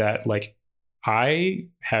fact that like I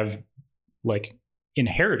have like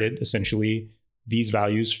inherited essentially these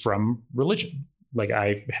values from religion. Like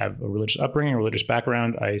I have a religious upbringing, a religious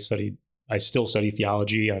background. I still study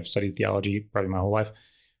theology. I've studied theology probably my whole life.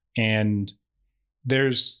 And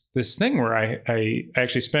there's this thing where I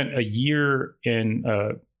actually spent a year in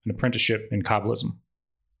an apprenticeship in Kabbalism.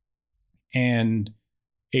 And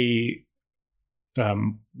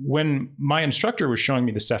when my instructor was showing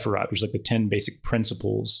me the Sephirot, which is like the 10 basic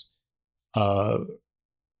principles of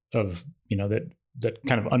that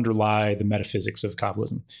kind of underlie the metaphysics of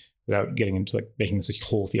Kabbalism, without getting into like making this a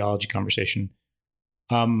whole theology conversation,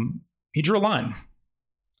 he drew a line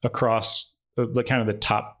across like kind of the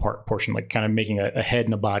top portion, like kind of making a head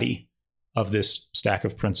and a body of this stack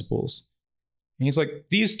of principles. And he's like,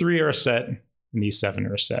 these 3 are a set and these 7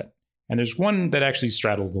 are a set. And there's one that actually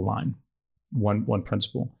straddles the line, one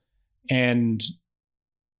principle. And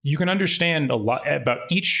you can understand a lot about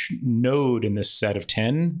each node in this set of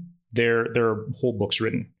 10. There are whole books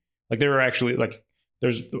written. Like there are actually like,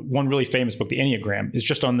 there's one really famous book, the Enneagram, is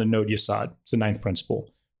just on the node Yesod. It's the 9th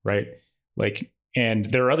principle, right? Like, and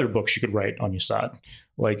there are other books you could write on Yesod.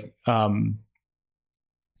 Like,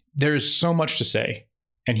 there's so much to say.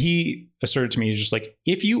 And he asserted to me, he's just like,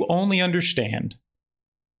 if you only understand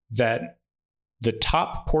that the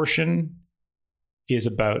top portion is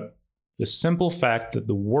about the simple fact that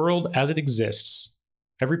the world as it exists,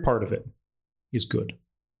 every part of it is good.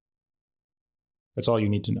 That's all you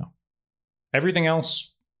need to know. Everything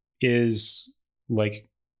else is like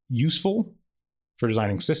useful for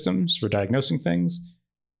designing systems, for diagnosing things.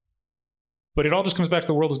 But it all just comes back to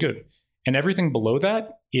the world is good. And everything below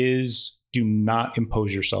that is do not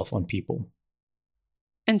impose yourself on people.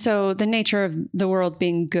 And so the nature of the world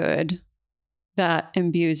being good, that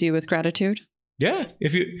imbues you with gratitude? Yeah.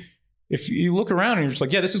 If you look around and you're just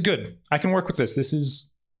like, yeah, this is good. I can work with this. This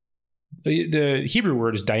is, the Hebrew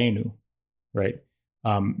word is dayenu, right?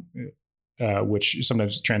 Which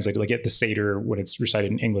sometimes translated like at the Seder, when it's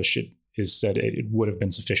recited in English, it is said it would have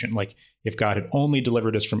been sufficient. Like if God had only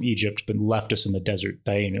delivered us from Egypt, but left us in the desert,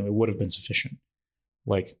 dayenu, it would have been sufficient.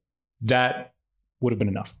 Like that would have been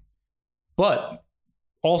enough. But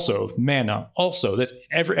also manna, also that's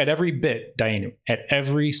at every bit, dayenu, at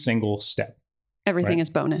every single step. Everything right? is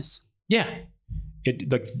bonus. Yeah.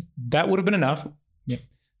 It like that would have been enough. Yeah.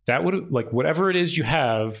 That would have, like whatever it is you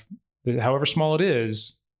have, however small it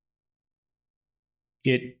is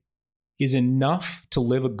enough to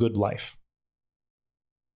live a good life.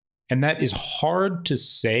 And that is hard to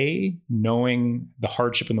say, knowing the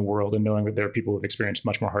hardship in the world and knowing that there are people who have experienced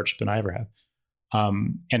much more hardship than I ever have.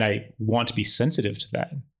 And I want to be sensitive to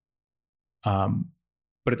that.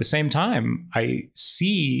 But at the same time, I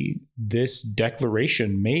see this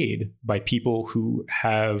declaration made by people who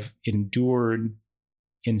have endured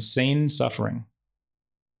insane suffering.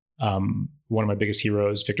 One of my biggest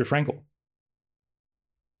heroes, Viktor Frankl,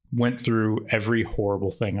 went through every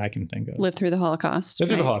horrible thing I can think of. Lived through the Holocaust. Lived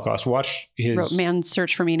through the Holocaust. Watched his... Wrote Man's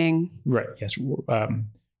Search for Meaning. Right, yes.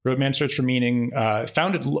 Wrote Man's Search for Meaning.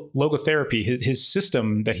 Founded logotherapy, his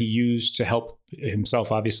system that he used to help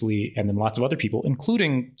himself, obviously, and then lots of other people,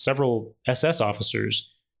 including several SS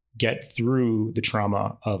officers, get through the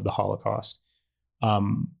trauma of the Holocaust.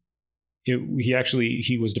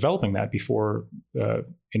 He was developing that before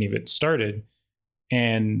any of it started.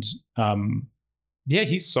 And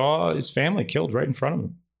he saw his family killed right in front of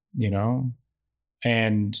him,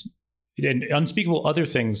 and unspeakable other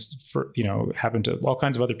things happened to all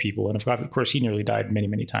kinds of other people. And of course, he nearly died many,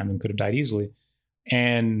 many times and could have died easily.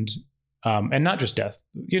 And not just death.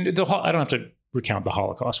 I don't have to recount the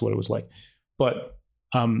Holocaust, what it was like, but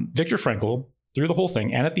Viktor Frankl, through the whole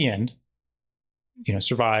thing and at the end,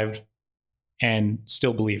 survived and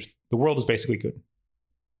still believed the world is basically good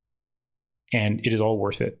and it is all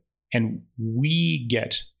worth it. And we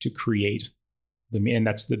get to create and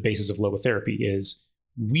that's the basis of logotherapy, is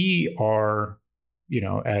we are,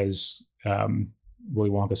 as Willy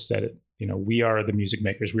Wonka said it, we are the music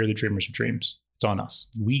makers. We are the dreamers of dreams. It's on us.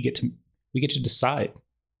 We get to decide.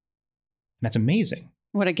 And that's amazing.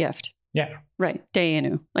 What a gift. Yeah. Right.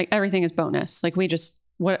 Dayenu. Like everything is bonus. Like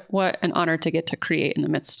what an honor to get to create in the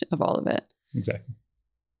midst of all of it. Exactly.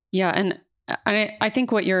 Yeah. And I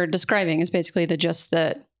think what you're describing is basically the gist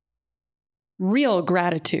that real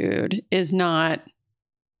gratitude is not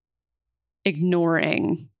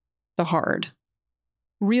ignoring the hard.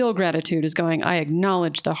 Real gratitude is going, I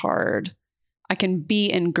acknowledge the hard. I can be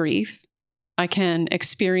in grief. I can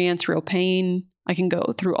experience real pain. I can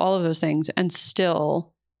go through all of those things and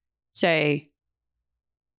still say,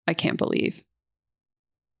 I can't believe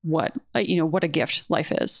what a gift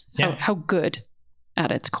life is, how good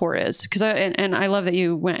at its core is. Because I love that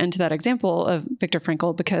you went into that example of Viktor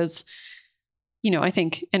Frankl, because, I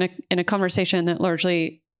think in a conversation that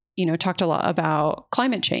largely, talked a lot about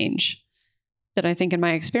climate change, that I think in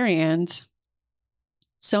my experience,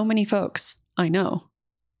 so many folks I know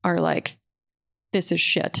are like, this is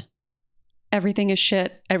shit. Everything is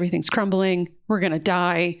shit. Everything's crumbling. We're going to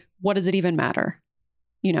die. What does it even matter?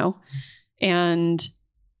 And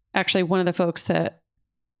actually one of the folks that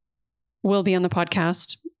will be on the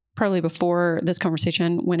podcast probably before this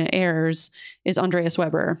conversation, when it airs, is Andreas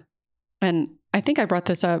Weber. And I think I brought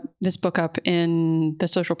this book up in the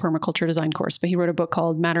social permaculture design course, but he wrote a book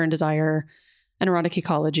called Matter and Desire, An Erotic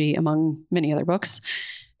Ecology, among many other books.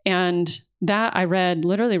 And that I read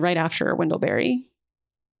literally right after Wendell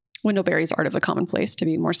Berry's Art of the Commonplace, to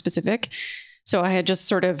be more specific. So I had just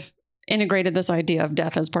sort of integrated this idea of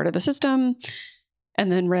death as part of the system,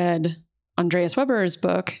 and then read Andreas Weber's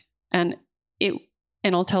book. And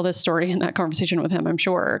I'll tell this story in that conversation with him, I'm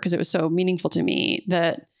sure, because it was so meaningful to me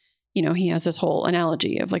that, he has this whole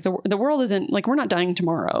analogy of like, the world isn't like, we're not dying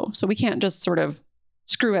tomorrow. So we can't just sort of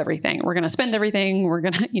screw everything. We're going to spend everything. We're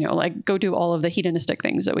going to, like go do all of the hedonistic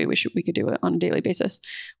things that we wish we could do on a daily basis,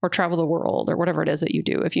 or travel the world, or whatever it is that you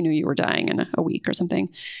do if you knew you were dying in a week or something.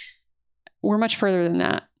 We're much further than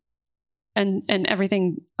that. And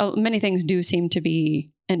everything, many things do seem to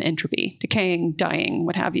be an entropy, decaying, dying,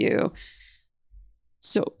 what have you.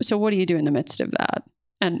 So what do you do in the midst of that?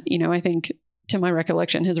 And, I think, to my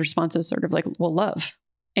recollection, his response is sort of like, well, love.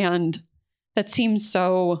 And that seems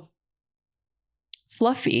so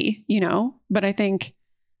fluffy, but I think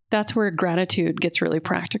that's where gratitude gets really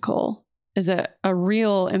practical, is a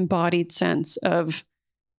real embodied sense of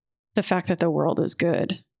the fact that the world is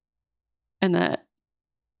good, and that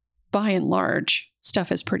by and large,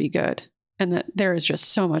 stuff is pretty good, and that there is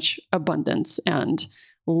just so much abundance and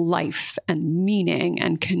life and meaning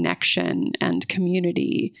and connection and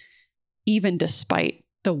community, even despite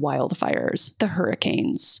the wildfires, the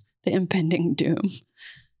hurricanes, the impending doom,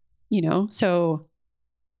 So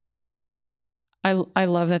I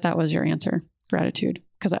love that was your answer, gratitude.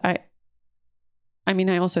 Because I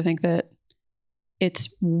also think that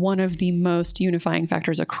it's one of the most unifying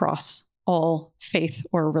factors across all faith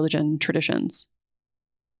or religion traditions.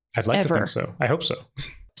 I'd like to think so. I hope so.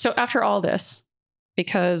 So after all this,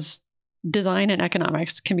 because design and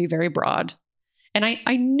economics can be very broad, and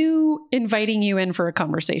I knew inviting you in for a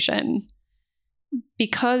conversation,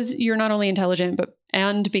 because you're not only intelligent,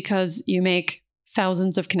 and because you make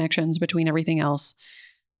thousands of connections between everything else,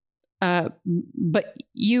 but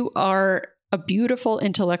you are a beautiful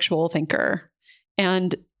intellectual thinker.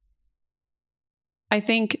 And I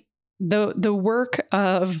think the work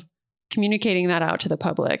of communicating that out to the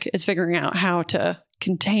public is figuring out how to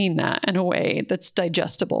contain that in a way that's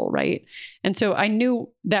digestible, right? And so I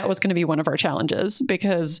knew that was going to be one of our challenges,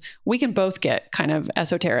 because we can both get kind of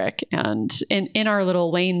esoteric and in our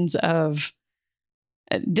little lanes of,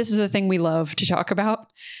 this is the thing we love to talk about.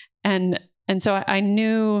 And so I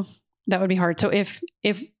knew that would be hard. So if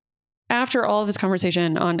after all of this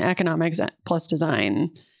conversation on economics plus design,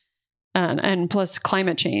 and plus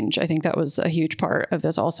climate change, I think that was a huge part of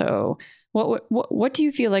this also. What do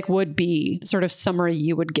you feel like would be the sort of summary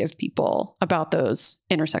you would give people about those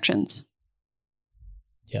intersections?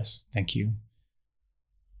 Yes, thank you.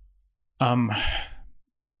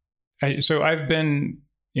 So I've been,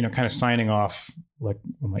 kind of signing off like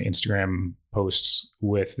on my Instagram posts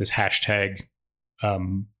with this hashtag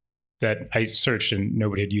that I searched and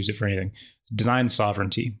nobody had used it for anything: design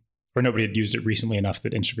sovereignty. Or nobody had used it recently enough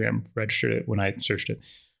that Instagram registered it when I searched it.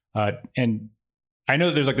 And I know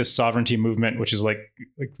that there's like this sovereignty movement, which is like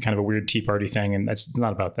kind of a weird Tea Party thing. And it's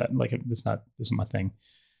not about that. Like, this isn't my thing.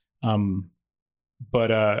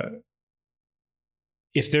 But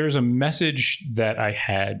if there's a message that I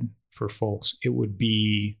had for folks, it would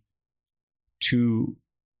be to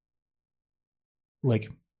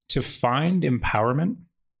find empowerment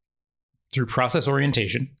through process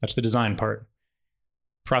orientation. That's the design part.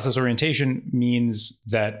 Process orientation means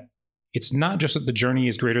that it's not just that the journey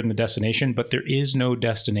is greater than the destination, but there is no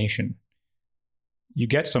destination. You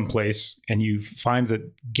get someplace and you find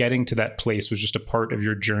that getting to that place was just a part of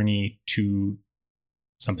your journey to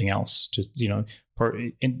something else.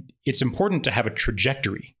 And it's important to have a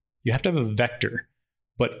trajectory. You have to have a vector,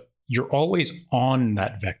 but you're always on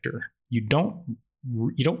that vector. You don't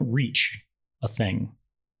reach a thing.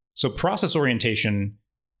 So process orientation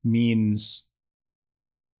means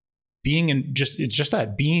it's just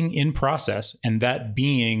that being in process, and that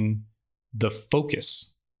being the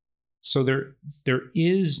focus. So there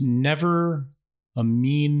is never a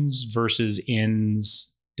means versus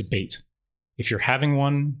ends debate. If you're having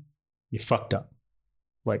one, you fucked up.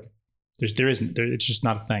 Like there isn't, it's just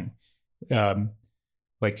not a thing.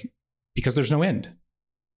 Because there's no end,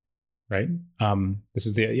 right? This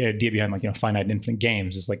is the idea behind finite and infinite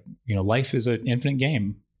games. It's like, life is an infinite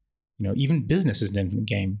game. Even business is an infinite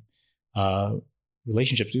game.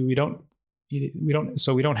 Relationships, we don't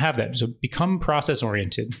have that. So become process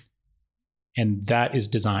oriented, and that is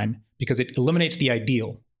design, because it eliminates the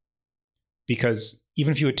ideal. Because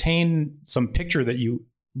even if you attain some picture that you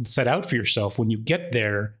set out for yourself, when you get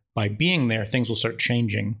there, by being there, things will start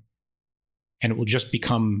changing, and it will just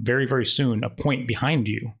become very, very soon a point behind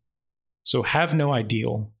you. So have no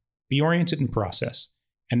ideal, be oriented in process.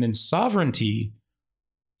 And then sovereignty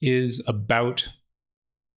is about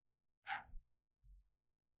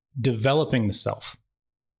developing the self,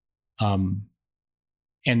 and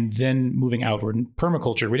then moving outward. In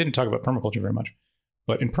permaculture, we didn't talk about permaculture very much,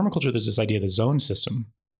 but in permaculture, there's this idea of the zone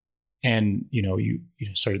system. And, you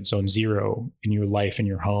started zone 0 in your life, in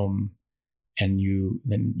your home, and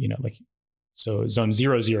so zone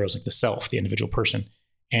 0 is like the self, the individual person.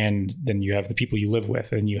 And then you have the people you live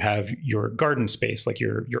with, and you have your garden space, like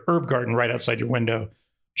your herb garden right outside your window.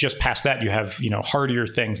 Just past that, you have, hardier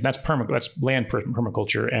things. And that's land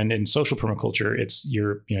permaculture. And in social permaculture, it's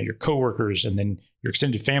your coworkers, and then your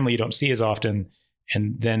extended family you don't see as often,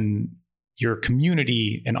 and then your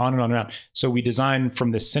community, and on and on and on. So we design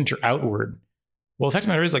from the center outward. Well, the fact of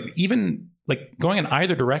the matter is, even going in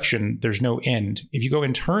either direction, there's no end. If you go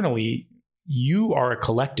internally, you are a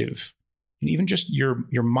collective. And even just your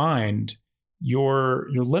mind, your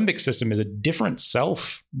limbic system is a different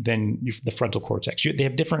self than the frontal cortex. They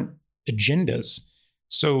have different agendas.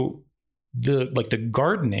 So the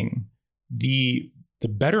gardening, the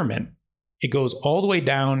betterment, it goes all the way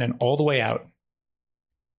down and all the way out.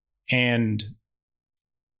 And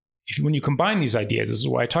when you combine these ideas, this is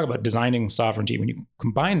why I talk about designing sovereignty. When you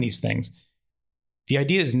combine these things, the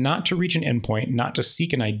idea is not to reach an endpoint, not to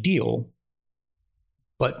seek an ideal,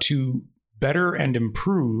 but to better and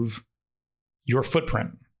improve your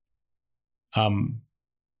footprint.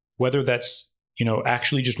 Whether that's,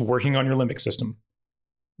 actually just working on your limbic system,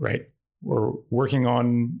 right? Or working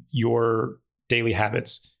on your daily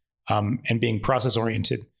habits, and being process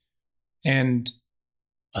oriented. And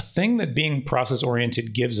a thing that being process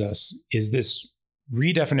oriented gives us is this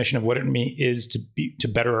redefinition of what it is to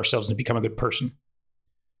better ourselves and to become a good person.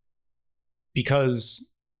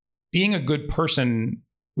 Because being a good person,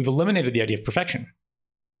 we've eliminated the idea of perfection,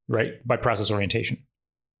 right? By process orientation.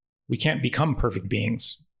 We can't become perfect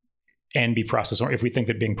beings and be process oriented if we think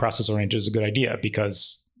that being process oriented is a good idea,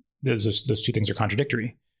 because those two things are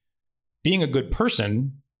contradictory. Being a good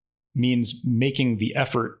person means making the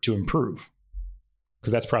effort to improve,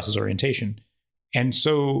 because that's process orientation. And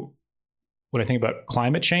so when I think about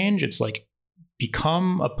climate change, it's like,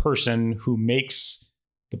 become a person who makes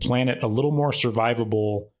the planet a little more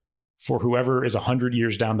survivable for whoever is 100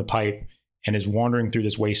 years down the pipe and is wandering through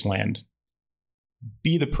this wasteland.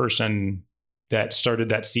 Be the person that started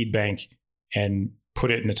that seed bank and put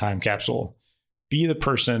it in a time capsule. Be the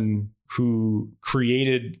person who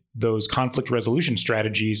created those conflict resolution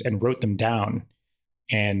strategies and wrote them down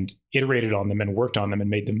and iterated on them and worked on them and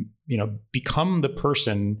made them, become the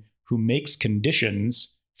person who makes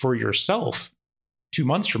conditions for yourself 2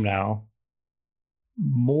 months from now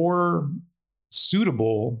more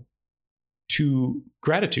suitable to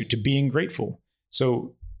gratitude, to being grateful.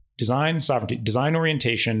 So design sovereignty, design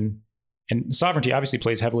orientation, and sovereignty obviously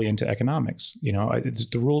plays heavily into economics. It's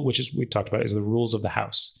the rule, which is we talked about, is the rules of the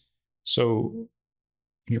house. So when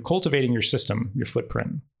you're cultivating your system, your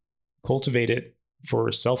footprint, cultivate it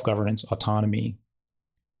for self-governance, autonomy,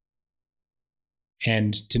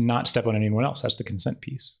 and to not step on anyone else. That's the consent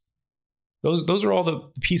piece. Those are all the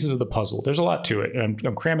pieces of the puzzle. There's a lot to it, and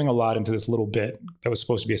I'm cramming a lot into this little bit that was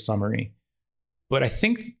supposed to be a summary. But I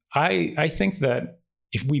think that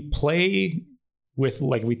if we play with,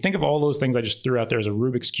 we think of all those things I just threw out there as a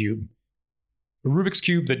Rubik's Cube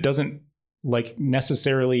that doesn't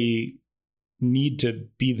necessarily need to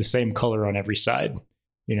be the same color on every side.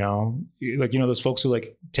 Those folks who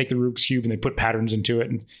take the Rubik's Cube and they put patterns into it,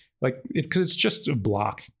 and because it's just a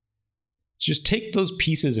block. Just take those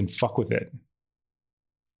pieces and fuck with it.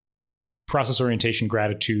 Process orientation,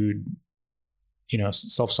 gratitude,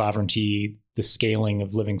 self-sovereignty, the scaling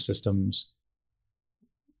of living systems.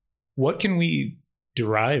 What can we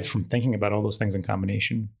derive from thinking about all those things in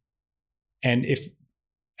combination? And if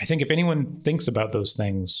I think if anyone thinks about those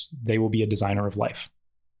things, they will be a designer of life.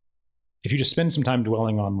 If you just spend some time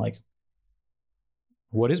dwelling on like,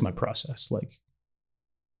 what is my process? Like,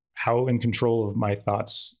 how in control of my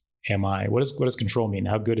thoughts am I? What does control mean?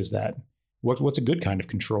 How good is that? What's a good kind of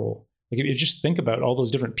control? Like, if you just think about all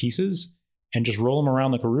those different pieces and just roll them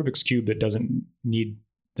around like a Rubik's cube that doesn't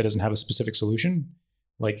have a specific solution,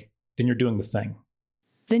 like, then you're doing the thing.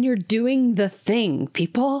 Then you're doing the thing,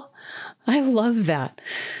 people. I love that.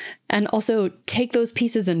 And also take those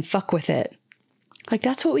pieces and fuck with it. Like,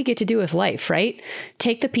 that's what we get to do with life, right?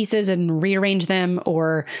 Take the pieces and rearrange them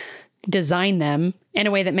or design them in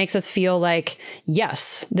a way that makes us feel like,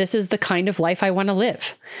 yes, this is the kind of life I want to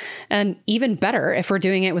live. And even better if we're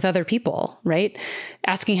doing it with other people, right?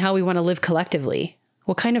 Asking how we want to live collectively.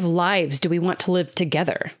 What kind of lives do we want to live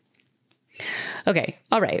together? Okay.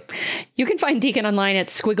 All right. You can find Deacon online at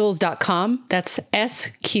squiggles.com. That's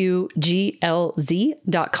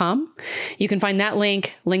SQGLZ.com. You can find that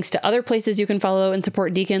links to other places you can follow and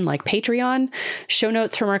support Deacon, like Patreon, show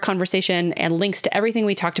notes from our conversation, and links to everything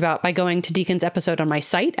we talked about by going to Deacon's episode on my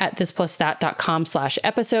site at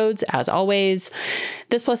thisplusthat.com/episodes. As always,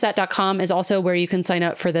 thisplusthat.com is also where you can sign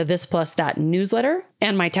up for the This Plus That newsletter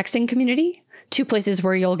and my texting community. 2 places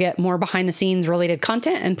where you'll get more behind the scenes related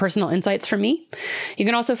content and personal insights from me. You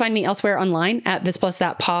can also find me elsewhere online at This Plus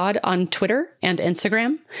That Pod on Twitter and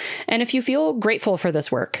Instagram. And if you feel grateful for this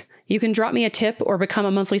work, you can drop me a tip or become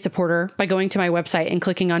a monthly supporter by going to my website and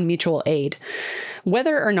clicking on mutual aid.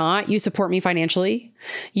 Whether or not you support me financially,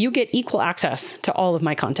 you get equal access to all of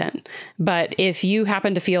my content. But if you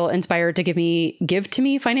happen to feel inspired to give to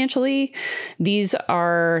me financially, these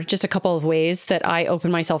are just a couple of ways that I open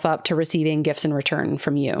myself up to receiving gifts in return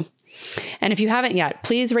from you. And if you haven't yet,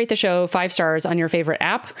 please rate the show 5 stars on your favorite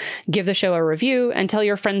app, give the show a review, and tell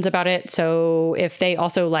your friends about it. So if they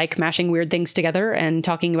also like mashing weird things together and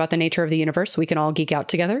talking about the nature of the universe, we can all geek out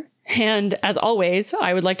together. And as always,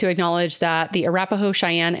 I would like to acknowledge that the Arapaho,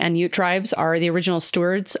 Cheyenne, and Ute tribes are the original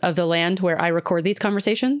stewards of the land where I record these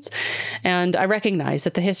conversations. And I recognize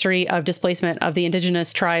that the history of displacement of the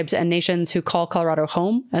indigenous tribes and nations who call Colorado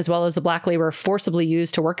home, as well as the black labor forcibly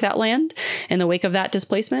used to work that land in the wake of that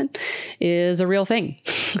displacement, is a real thing.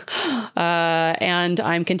 And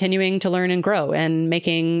I'm continuing to learn and grow and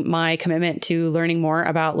making my commitment to learning more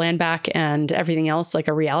about land back and everything else like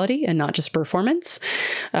a reality and not just performance.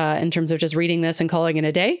 In terms of just reading this and calling it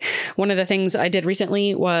a day. One of the things I did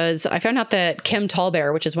recently was I found out that Kim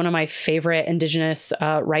Tallbear, which is one of my favorite Indigenous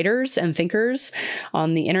writers and thinkers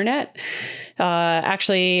on the internet,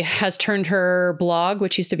 actually has turned her blog,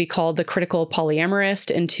 which used to be called The Critical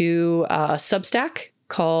Polyamorist, into a Substack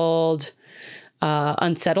called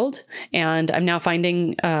Unsettled. And I'm now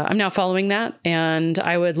following that. And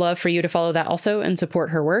I would love for you to follow that also and support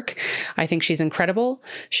her work. I think she's incredible.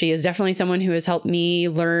 She is definitely someone who has helped me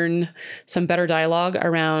learn some better dialogue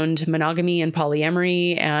around monogamy and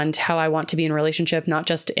polyamory and how I want to be in a relationship, not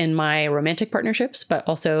just in my romantic partnerships, but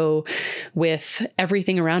also with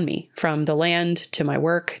everything around me, from the land to my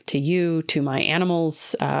work, to you, to my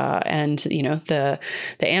animals, and, you know, the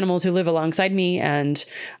animals who live alongside me and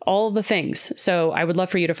all the things. So I would love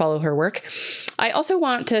for you to follow her work. I also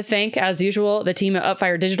want to thank, as usual, the team at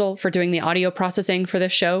Upfire Digital for doing the audio processing for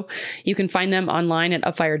this show. You can find them online at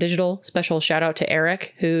Upfire Digital. Special shout out to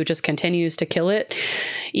Eric, who just continues to kill it.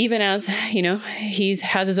 Even as, you know, he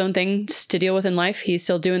has his own things to deal with in life, he's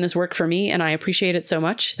still doing this work for me, and I appreciate it so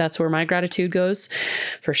much. That's where my gratitude goes,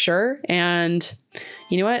 for sure. And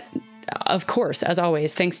you know what? Of course, as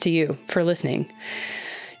always, thanks to you for listening.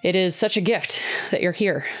 It is such a gift that you're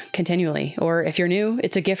here continually. Or if you're new,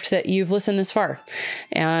 it's a gift that you've listened this far.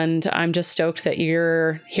 And I'm just stoked that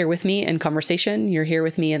you're here with me in conversation. You're here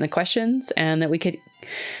with me in the questions, and that we get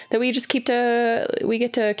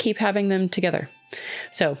to keep having them together.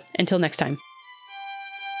 So until next time.